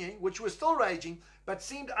continuing, which were still raging, but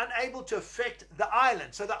seemed unable to affect the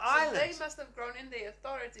island. So island. They must have grown in their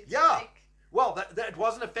authority. Well, that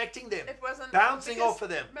wasn't affecting them. It wasn't bouncing off of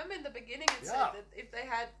them. Remember in the beginning it said that if they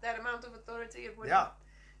had that amount of authority, it wouldn't.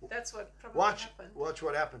 That's what probably happened. Watch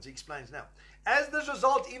what happens. He explains now. As this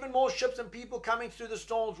result, even more ships and people coming through the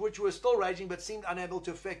storms, which were still raging, but seemed unable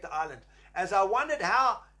to affect the island. As I wondered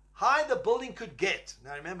how high the building could get.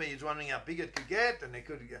 Now remember, he's wondering how big it could get, and they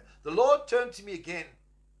could get. The Lord turned to me again,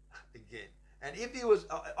 and if he was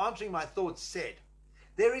answering my thoughts, said,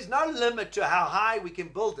 there is no limit to how high we can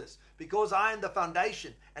build this, because I am the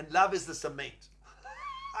foundation, and love is the cement.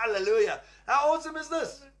 Hallelujah. How awesome is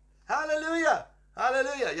this? Hallelujah.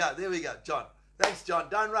 Hallelujah. Yeah, there we go. John. Thanks, John.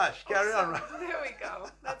 Don't rush. Carry on. There we go.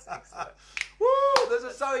 That's excellent. Woo! This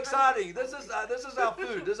is so exciting. This is our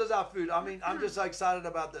food. This is our food. I mean, I'm just so excited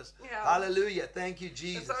about this. Yeah. Hallelujah. Thank you,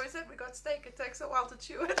 Jesus. So we said we got steak. It takes a while to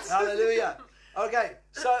chew it. Hallelujah. Okay.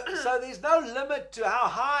 So there's no limit to how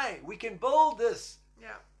high we can build this. Yeah.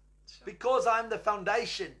 Sure. Because I'm the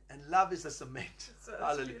foundation and love is the cement.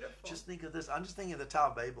 Hallelujah. Beautiful. Just think of this. I'm just thinking of the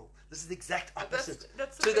Tower of Babel. This is the exact opposite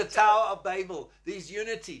that's to the Tower of Babel. There's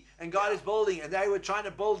unity, and God is building, and they were trying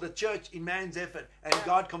to build the church in man's effort, and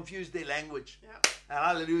God confused their language. Yeah.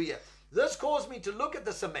 Hallelujah. This caused me to look at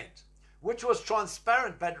the cement, which was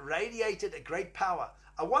transparent but radiated a great power.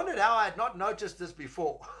 I wondered how I had not noticed this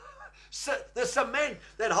before. So the cement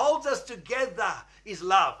that holds us together is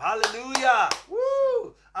love. Hallelujah.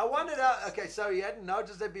 Woo! I wondered how, okay, so he hadn't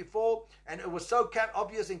noticed it before, and it was so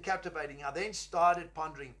obvious and captivating. I then started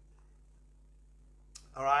pondering,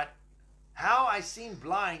 all right, how I seemed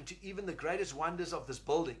blind to even the greatest wonders of this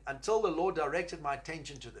building until the Lord directed my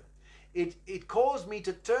attention to them. It caused me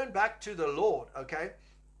to turn back to the Lord, okay?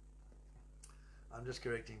 I'm just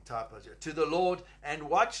correcting typos here. To the Lord and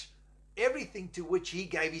watch everything to which he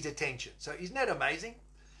gave his attention. So isn't that amazing?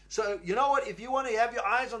 So you know what? If you want to have your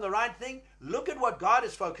eyes on the right thing, look at what God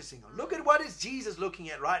is focusing on. Look at what is Jesus looking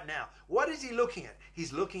at right now. What is he looking at?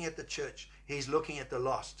 He's looking at the church. He's looking at the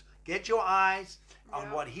lost. Get your eyes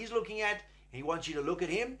on what he's looking at. He wants you to look at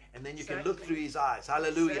him, and then you can look through his eyes.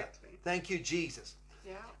 Hallelujah. Exactly. Thank you, Jesus.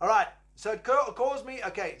 Yeah. All right. So it caused me,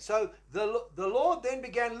 okay, so the Lord then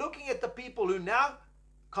began looking at the people who now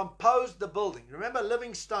composed the building. Remember,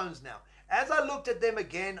 living stones now. As I looked at them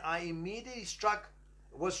again, I immediately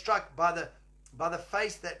was struck by the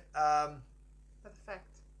face that... By the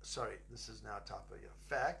fact. Sorry, this is now a typo here.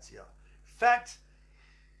 Fact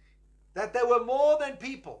that they were more than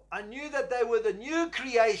people. I knew that they were the new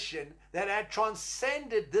creation that had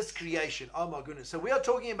transcended this creation. Oh my goodness. So we are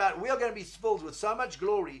talking about, we are going to be filled with so much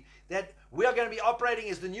glory that we are going to be operating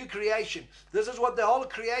as the new creation. This is what the whole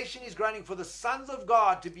creation is groaning for, the sons of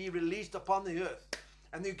God to be released upon the earth.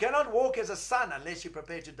 And you cannot walk as a son unless you're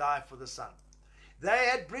prepared to die for the son. They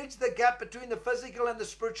had bridged the gap between the physical and the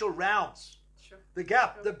spiritual realms. Sure. The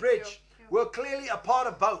gap, the bridge, were clearly a part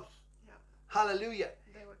of both. Yeah. Hallelujah.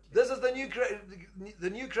 This is the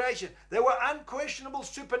new creation. They were unquestionably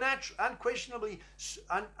supernatural.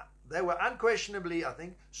 They were unquestionably, I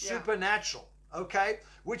think, supernatural. Okay,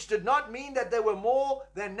 which did not mean that they were more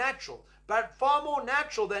than natural, but far more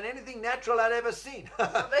natural than anything natural I'd ever seen.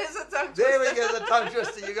 There's a tongue twister. There we go, the tongue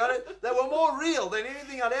twister. You got it? They were more real than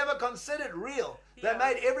anything I'd ever considered real. They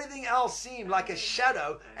made everything else seem like a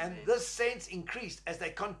shadow, and this sense increased as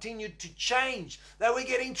they continued to change. They were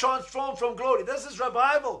getting transformed from glory. This is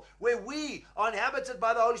revival, where we are inhabited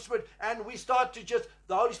by the Holy Spirit, and we start to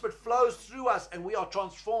the Holy Spirit flows through us, and we are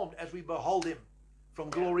transformed as we behold him from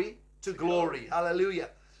glory to glory. Hallelujah.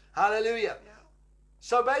 Hallelujah. Yeah.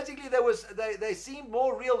 So basically they seemed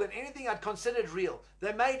more real than anything I'd considered real.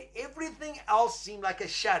 They made everything else seem like a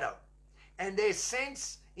shadow, and their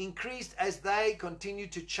sense increased as they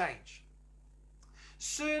continued to change.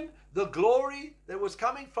 Soon the glory that was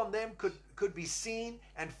coming from them could be seen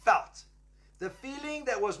and felt. The feeling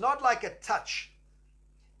that was not like a touch,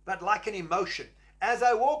 but like an emotion. As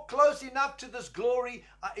I walked close enough to this glory,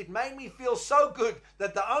 it made me feel so good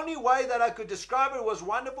that the only way that I could describe it was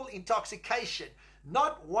wonderful intoxication.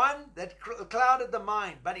 Not one that clouded the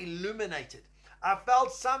mind, but illuminated. I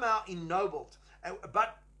felt somehow ennobled,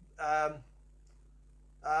 but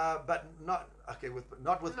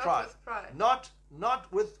not with pride. Not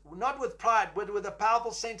with pride, but with a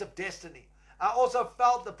powerful sense of destiny. I also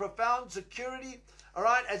felt the profound security, all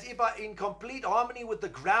right, as if in complete harmony with the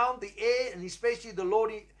ground, the air, and especially the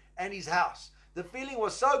Lord and his house. The feeling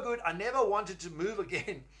was so good, I never wanted to move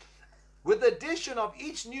again. With the addition of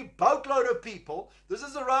each new boatload of people, this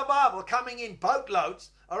is a revival coming in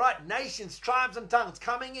boatloads, all right, nations, tribes, and tongues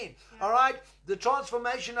coming in, all right. The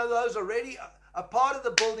transformation of those already a part of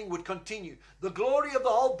the building would continue. The glory of the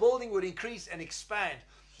whole building would increase and expand.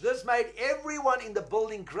 This made everyone in the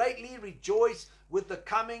building greatly rejoice with the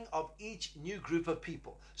coming of each new group of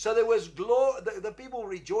people. So there was the people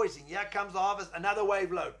rejoicing. Here comes the harvest, another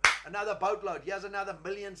wave load, another boatload. Here's another 1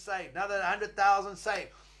 million saved, another 100,000 saved.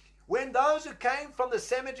 When those who came from the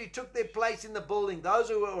cemetery took their place in the building, those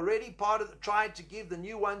who were already tried to give the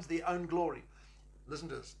new ones their own glory. Listen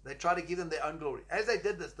to this. They tried to give them their own glory. As they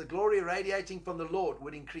did this, the glory radiating from the Lord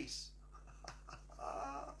would increase.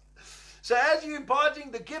 So as you're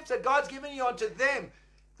imparting the gifts that God's given you unto them,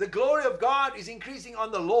 the glory of God is increasing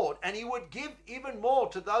on the Lord, and he would give even more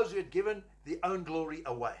to those who had given their own glory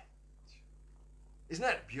away. Isn't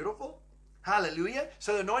that beautiful? Hallelujah.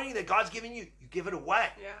 So the anointing that God's given you, you give it away.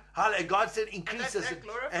 Yeah. Hallelujah. God said increases it.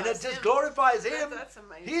 And it just glorifies him. That's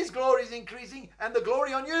amazing. His glory is increasing, and the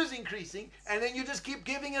glory on you is increasing, and then you just keep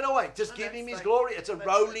giving it away. Just give him his glory. It's a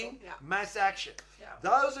rolling mass action. Yeah.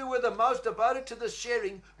 Those who were the most devoted to this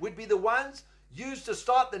sharing would be the ones used to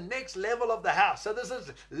start the next level of the house. So this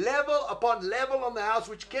is level upon level on the house,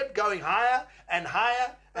 which kept going higher and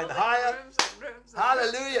higher and higher. Rooms.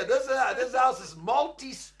 Hallelujah. This house is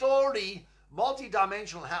multi-story,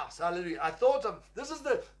 multi-dimensional house. Hallelujah. I thought of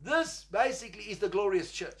this basically is the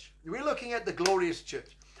glorious church. We're looking at the glorious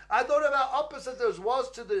church. I thought of how opposite this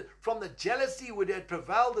was from the jealousy which had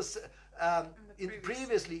prevailed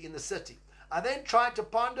previously in the city. I then tried to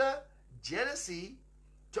ponder jealousy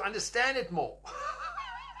to understand it more.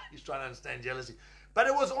 He's trying to understand jealousy. But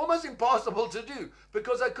it was almost impossible to do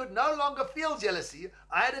because I could no longer feel jealousy.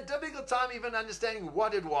 I had a difficult time even understanding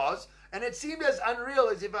what it was, and it seemed as unreal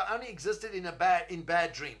as if I only existed in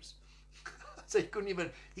bad dreams. So he couldn't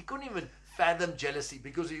even fathom jealousy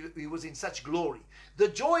because he was in such glory. The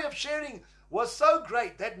joy of sharing was so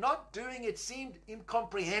great that not doing it seemed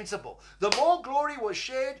incomprehensible. The more glory was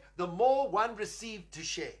shared, the more one received to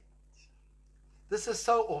share. This is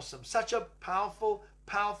so awesome. Such a powerful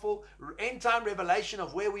end-time revelation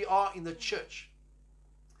of where we are in the church.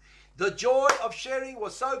 The joy of sharing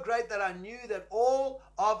was so great that I knew that all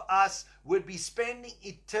of us would be spending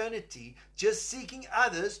eternity just seeking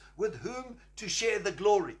others with whom to share the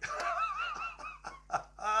glory.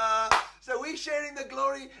 So we're sharing the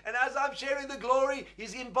glory, and as I'm sharing the glory,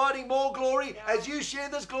 he's embodying more glory. Yeah. As you share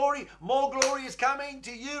this glory, more glory is coming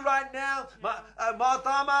to you right now. Yeah.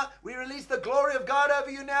 Marthama, we release the glory of God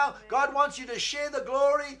over you now. Amen. God wants you to share the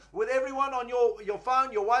glory with everyone on your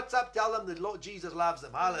phone, your WhatsApp. Tell them that Lord Jesus loves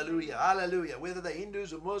them. Hallelujah. Amen. Hallelujah. Whether they're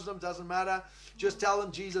Hindus or Muslims, doesn't matter. Just tell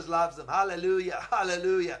them Jesus loves them. Hallelujah.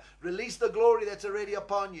 Hallelujah. Release the glory that's already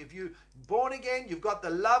upon you. If you're born again, you've got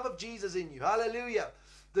the love of Jesus in you. Hallelujah.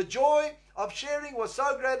 The joy of sharing was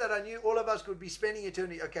so great that I knew all of us could be spending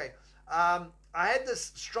eternity. Okay, I had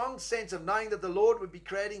this strong sense of knowing that the Lord would be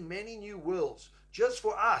creating many new worlds just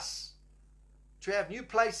for us to have new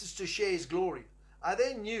places to share His glory. I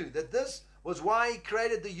then knew that this was why He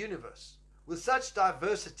created the universe with such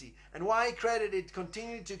diversity and why He created it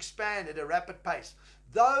continuing to expand at a rapid pace.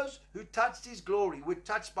 Those who touched His glory were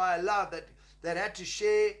touched by a love that had to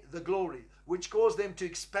share the glory, which caused them to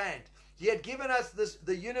expand. He had given us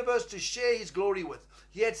the universe to share His glory with.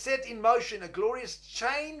 He had set in motion a glorious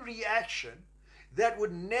chain reaction that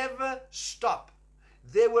would never stop.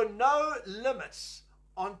 There were no limits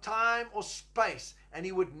on time or space, and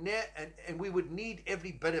we would need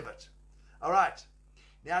every bit of it. All right,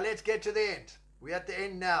 now let's get to the end. We're at the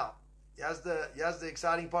end now. Here's the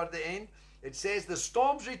exciting part of the end. It says the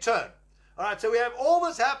storms return. All right, so we have all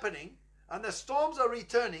this happening, and the storms are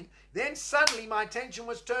returning. Then suddenly my attention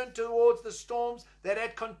was turned towards the storms that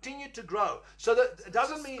had continued to grow. So that it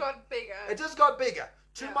doesn't mean got bigger. It just got bigger.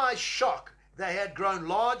 To my shock, they had grown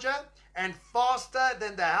larger and faster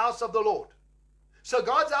than the house of the Lord. So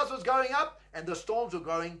God's house was going up, and the storms were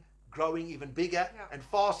growing even bigger and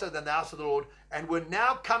faster than the house of the Lord, and were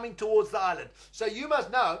now coming towards the island. So you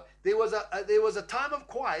must know there was a time of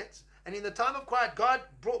quiet. And in the time of quiet, God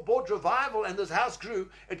brought revival, and this house grew.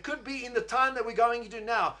 It could be in the time that we're going into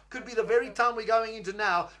now. Could be the very time we're going into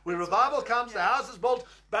now, where revival comes, the house is built,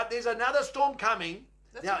 but there's another storm coming.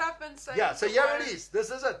 That's what I've been saying. Yeah, so here it is. This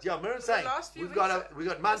is it. Yeah, Mirjam's saying we've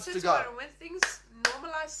got months to go. When things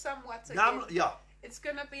normalize somewhat again, it's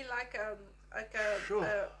going to be like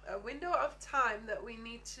a window of time that we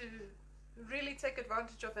need to really take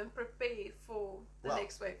advantage of and prepare for the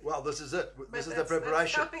next wave. Well, this is it. This is the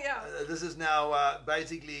preparation. This is now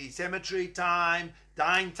basically cemetery time,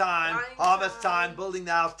 dying time, harvest time, building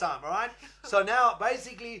the house time. All right. So now,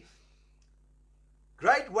 basically,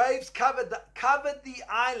 great waves covered the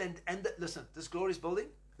island, and listen, this glorious building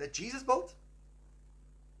that Jesus built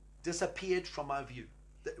disappeared from my view.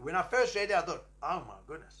 When I first read it, I thought, "Oh my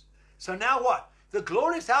goodness!" So now what? The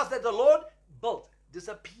glorious house that the Lord built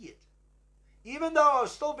disappeared. Even though I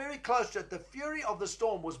was still very close to it, the fury of the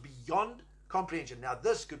storm was beyond comprehension. Now,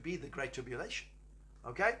 this could be the Great Tribulation.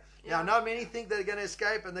 Okay? Yeah. Now, I know many think they're going to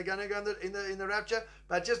escape and they're going to go in the rapture,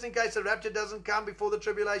 but just in case the rapture doesn't come before the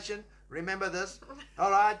tribulation, remember this.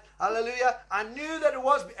 All right? Hallelujah. I knew that it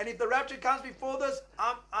was, and if the rapture comes before this,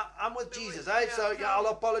 I'm with Jesus. Eh? So, I'll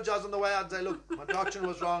apologize on the way out and say, look, my doctrine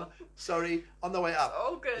was wrong. Sorry. On the way up. It's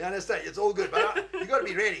all good. You understand? It's all good. But you got to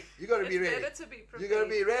be ready. You got to be ready. Better to be prepared. You got to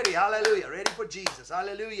be ready. Hallelujah. Ready for Jesus.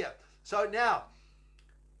 Hallelujah. So now,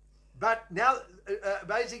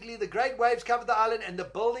 basically, the great waves covered the island and the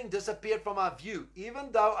building disappeared from our view.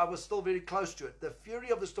 Even though I was still very close to it, the fury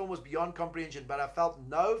of the storm was beyond comprehension, but I felt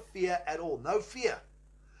no fear at all. No fear.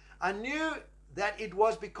 I knew that it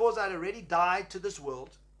was because I'd already died to this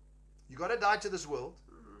world. You got to die to this world.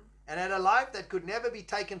 And had a life that could never be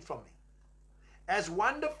taken from me. As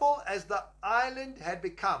wonderful as the island had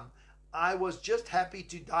become, I was just happy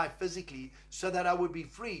to die physically so that I would be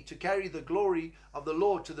free to carry the glory of the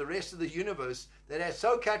Lord to the rest of the universe that has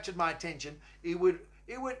so captured my attention.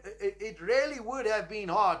 It really would have been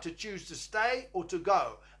hard to choose to stay or to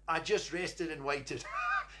go. I just rested and waited.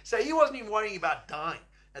 So he wasn't even worrying about dying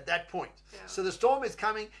at that point. Yeah. So the storm is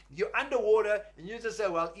coming, you're underwater, and you just say,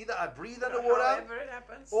 well, either I breathe underwater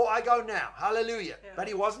or I go now. Hallelujah. Yeah. But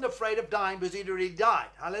he wasn't afraid of dying because he'd already died.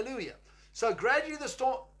 Hallelujah. So gradually the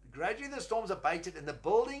storms abated, and the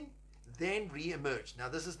building then re-emerged. Now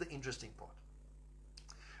this is the interesting part.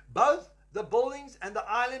 Both the buildings and the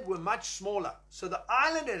island were much smaller. So the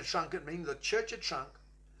island had shrunken, meaning the church had shrunk,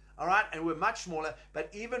 all right, and were much smaller, but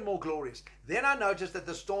even more glorious. Then I noticed that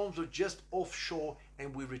the storms were just offshore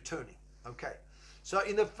and we're returning. Okay, so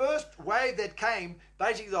in the first wave that came,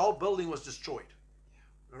 basically the whole building was destroyed.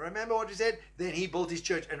 Remember what he said? Then he built his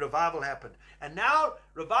church and revival happened. And now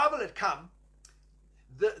revival had come.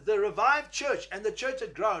 The revived church and the church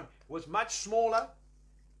had grown was much smaller,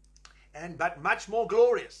 but much more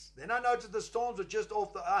glorious. Then I noticed the storms were just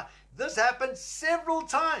off the eye. This happened several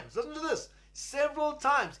times. Listen to this. Several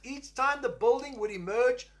times. Each time the building would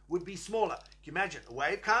emerge would be smaller. Can you imagine? A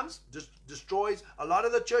wave comes, destroys a lot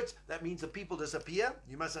of the church. That means the people disappear.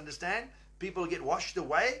 You must understand. People get washed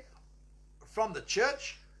away from the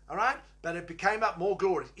church. All right? But it became up more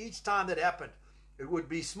glorious. Each time that happened, it would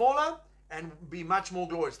be smaller and be much more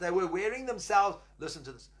glorious. They were wearing themselves, listen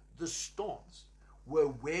to this, the storms were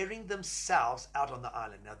wearing themselves out on the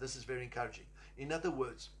island. Now this is very encouraging. In other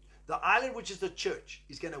words, the island, which is the church,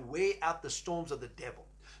 is going to wear out the storms of the devil.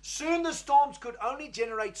 Soon the storms could only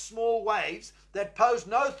generate small waves that pose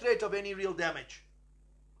no threat of any real damage.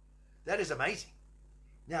 That is amazing.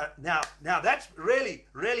 Now that's really,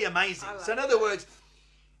 really amazing. So in other words,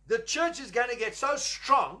 the church is going to get so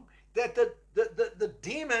strong that the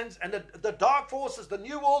demons and the dark forces, the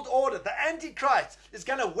New World Order, the Antichrist is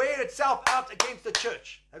going to wear itself out against the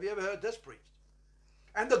church. Have you ever heard this preached?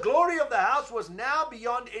 And the glory of the house was now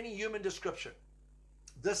beyond any human description.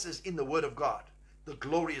 This is in the Word of God, the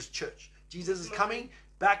glorious church. Jesus is coming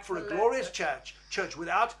back for a glorious church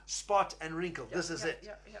without spot and wrinkle. This is it.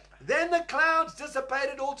 Then the clouds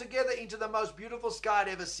dissipated altogether into the most beautiful sky I'd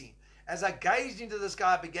ever seen. As I gazed into the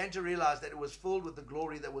sky, I began to realize that it was filled with the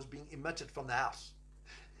glory that was being emitted from the house.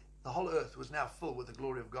 The whole earth was now filled with the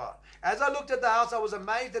glory of God. As I looked at the house, I was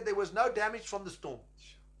amazed that there was no damage from the storm.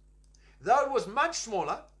 Though it was much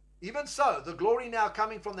smaller, even so, the glory now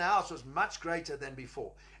coming from the house was much greater than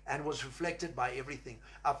before and was reflected by everything.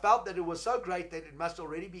 I felt that it was so great that it must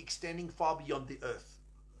already be extending far beyond the earth.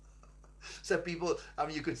 So people,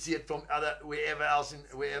 you could see it from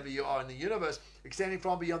wherever you are in the universe, extending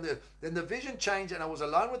from beyond the earth. Then the vision changed and I was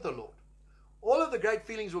alone with the Lord. All of the great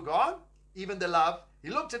feelings were gone, even the love.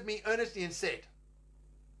 He looked at me earnestly and said,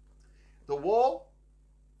 the war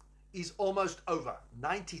is almost over.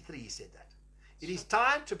 93, he said that. It is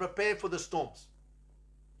time to prepare for the storms.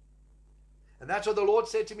 And that's what the Lord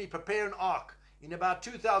said to me, prepare an ark. In about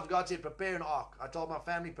 2000, God said, prepare an ark. I told my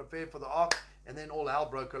family, prepare for the ark. And then all hell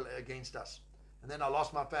broke against us. And then I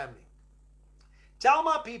lost my family. Tell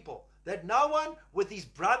my people that no one with his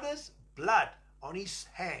brother's blood on his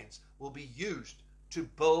hands will be used to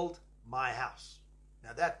build my house.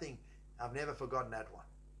 Now that thing, I've never forgotten that one.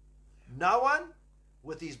 No one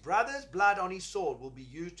with his brother's blood on his sword will be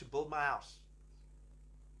used to build my house.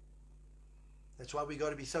 That's why we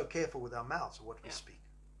got to be so careful with our mouths or what we speak.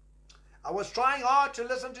 I was trying hard to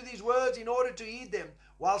listen to these words in order to heed them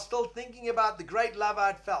while still thinking about the great love I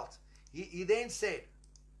had felt. He then said,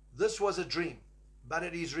 this was a dream, but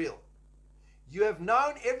it is real. You have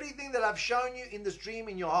known everything that I've shown you in this dream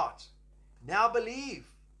in your heart. Now believe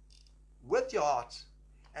with your heart,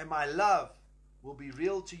 and my love will be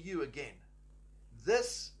real to you again.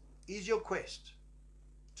 This is your quest,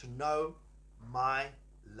 to know my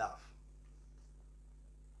love.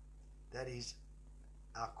 That is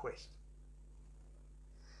our quest.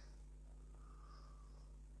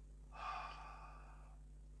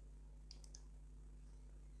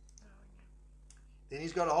 Then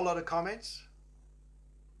he's got a whole lot of comments,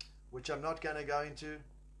 which I'm not going to go into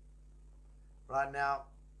right now.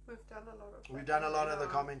 We've done a lot of the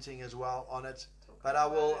commenting as well on it, but I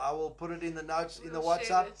will put it in the notes in the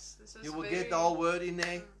WhatsApp. You will get the whole word in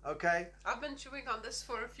there. Okay. I've been chewing on this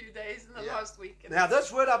for a few days in the last week. Now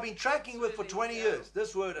this word I've been tracking with for 20 years.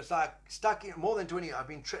 This word is like stuck in more than 20 years. I've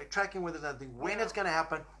been tracking with it and thinking when it's going to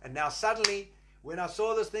happen. And now suddenly, when I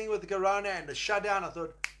saw this thing with the corona and the shutdown, I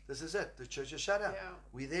thought, this is it. The church is shut down.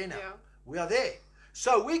 We're there now. We are there.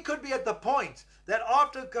 So we could be at the point that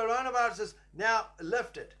after coronavirus is now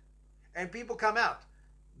lifted and people come out,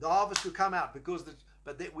 the harvest will come out because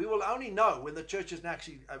we will only know when the church is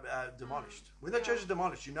actually demolished. When the church is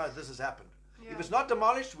demolished, you know this has happened. If it's not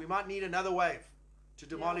demolished, we might need another wave to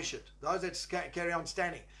demolish it. Those that carry on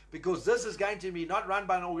standing. Because this is going to be not run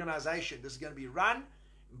by an organization. This is going to be run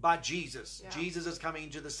by Jesus. Jesus is coming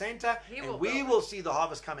into the center and we will see the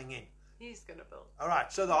harvest coming in. He's going to build. All right,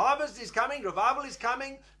 so the harvest is coming, revival is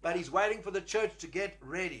coming, but he's waiting for the church to get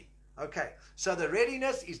ready. Okay, so the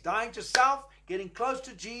readiness is dying to self, getting close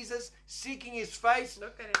to Jesus, seeking his face.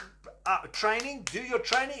 Look at him. training, do your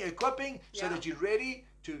training, equipping, so that you're ready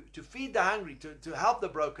to feed the hungry, to help the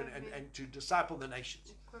broken, and to disciple the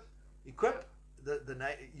nations. Equip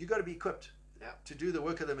you got to be equipped to do the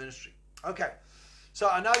work of the ministry. Okay, so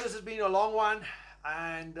I know this has been a long one,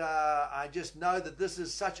 and I just know that this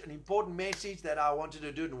is such an important message that I wanted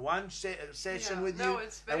to do in one session with you.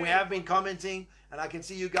 And we have been commenting, and I can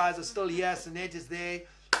see you guys are still here. Sinette is there,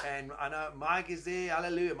 and I know Mike is there.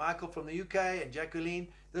 Hallelujah. Michael from the UK, and Jacqueline.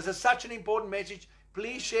 This is such an important message.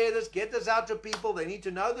 Please share this. Get this out to people. They need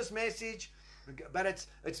to know this message. But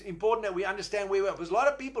it's important that we understand where we are. Because a lot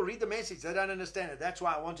of people read the message, they don't understand it. That's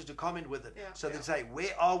why I wanted to comment with it. So they say,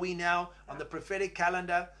 where are we now on the prophetic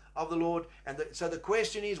calendar of the Lord? And so the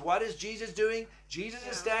question is, what is Jesus doing? Jesus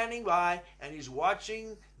is standing by, and he's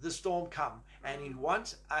watching the storm come. And he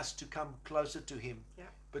wants us to come closer to him,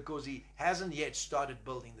 because he hasn't yet started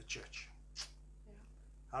building the church.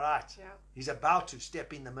 All right. He's about to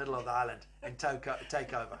step in the middle of the island and take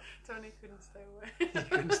over. Tony couldn't stay away. He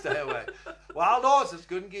couldn't stay away. Wild horses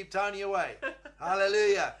couldn't keep Tony away.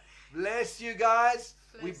 Hallelujah. Bless you guys.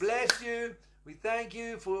 We bless you. We thank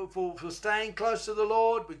you for staying close to the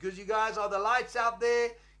Lord, because you guys are the lights out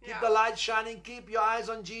there. Keep the light shining. Keep your eyes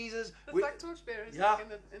on Jesus. It's like torchbearers, like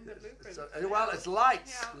in the blueprint. So, well, it's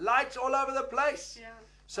lights. Lights all over the place.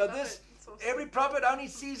 So this... Awesome. Every prophet only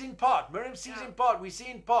sees in part. Mirjam sees in part. We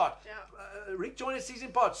see in part. Rick Joyner sees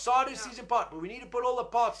in part. Sadhu sees in part. But we need to put all the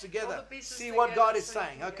parts together. See what God is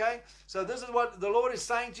saying. Okay? So this is what the Lord is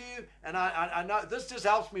saying to you. And I know this just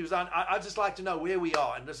helps me. Because I just like to know where we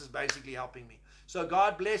are. And this is basically helping me. So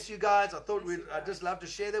God bless you guys. I'd just love to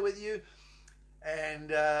share that with you.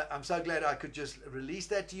 And I'm so glad I could just release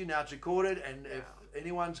that to you. Now it's recorded. And if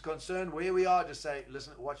anyone's concerned where we are, just say,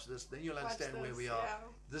 listen, watch this. Then you'll understand where we are.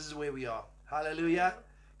 This is where we are. Hallelujah.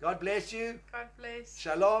 God bless you. God bless.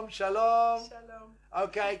 Shalom, shalom. Shalom.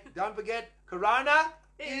 Okay, don't forget, Corona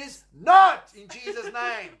is not in Jesus'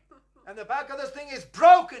 name. And the back of this thing is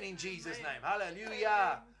broken in Jesus' name.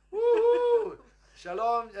 Hallelujah. Woo-hoo.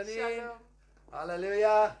 Shalom, Janine.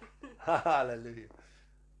 Hallelujah. Hallelujah.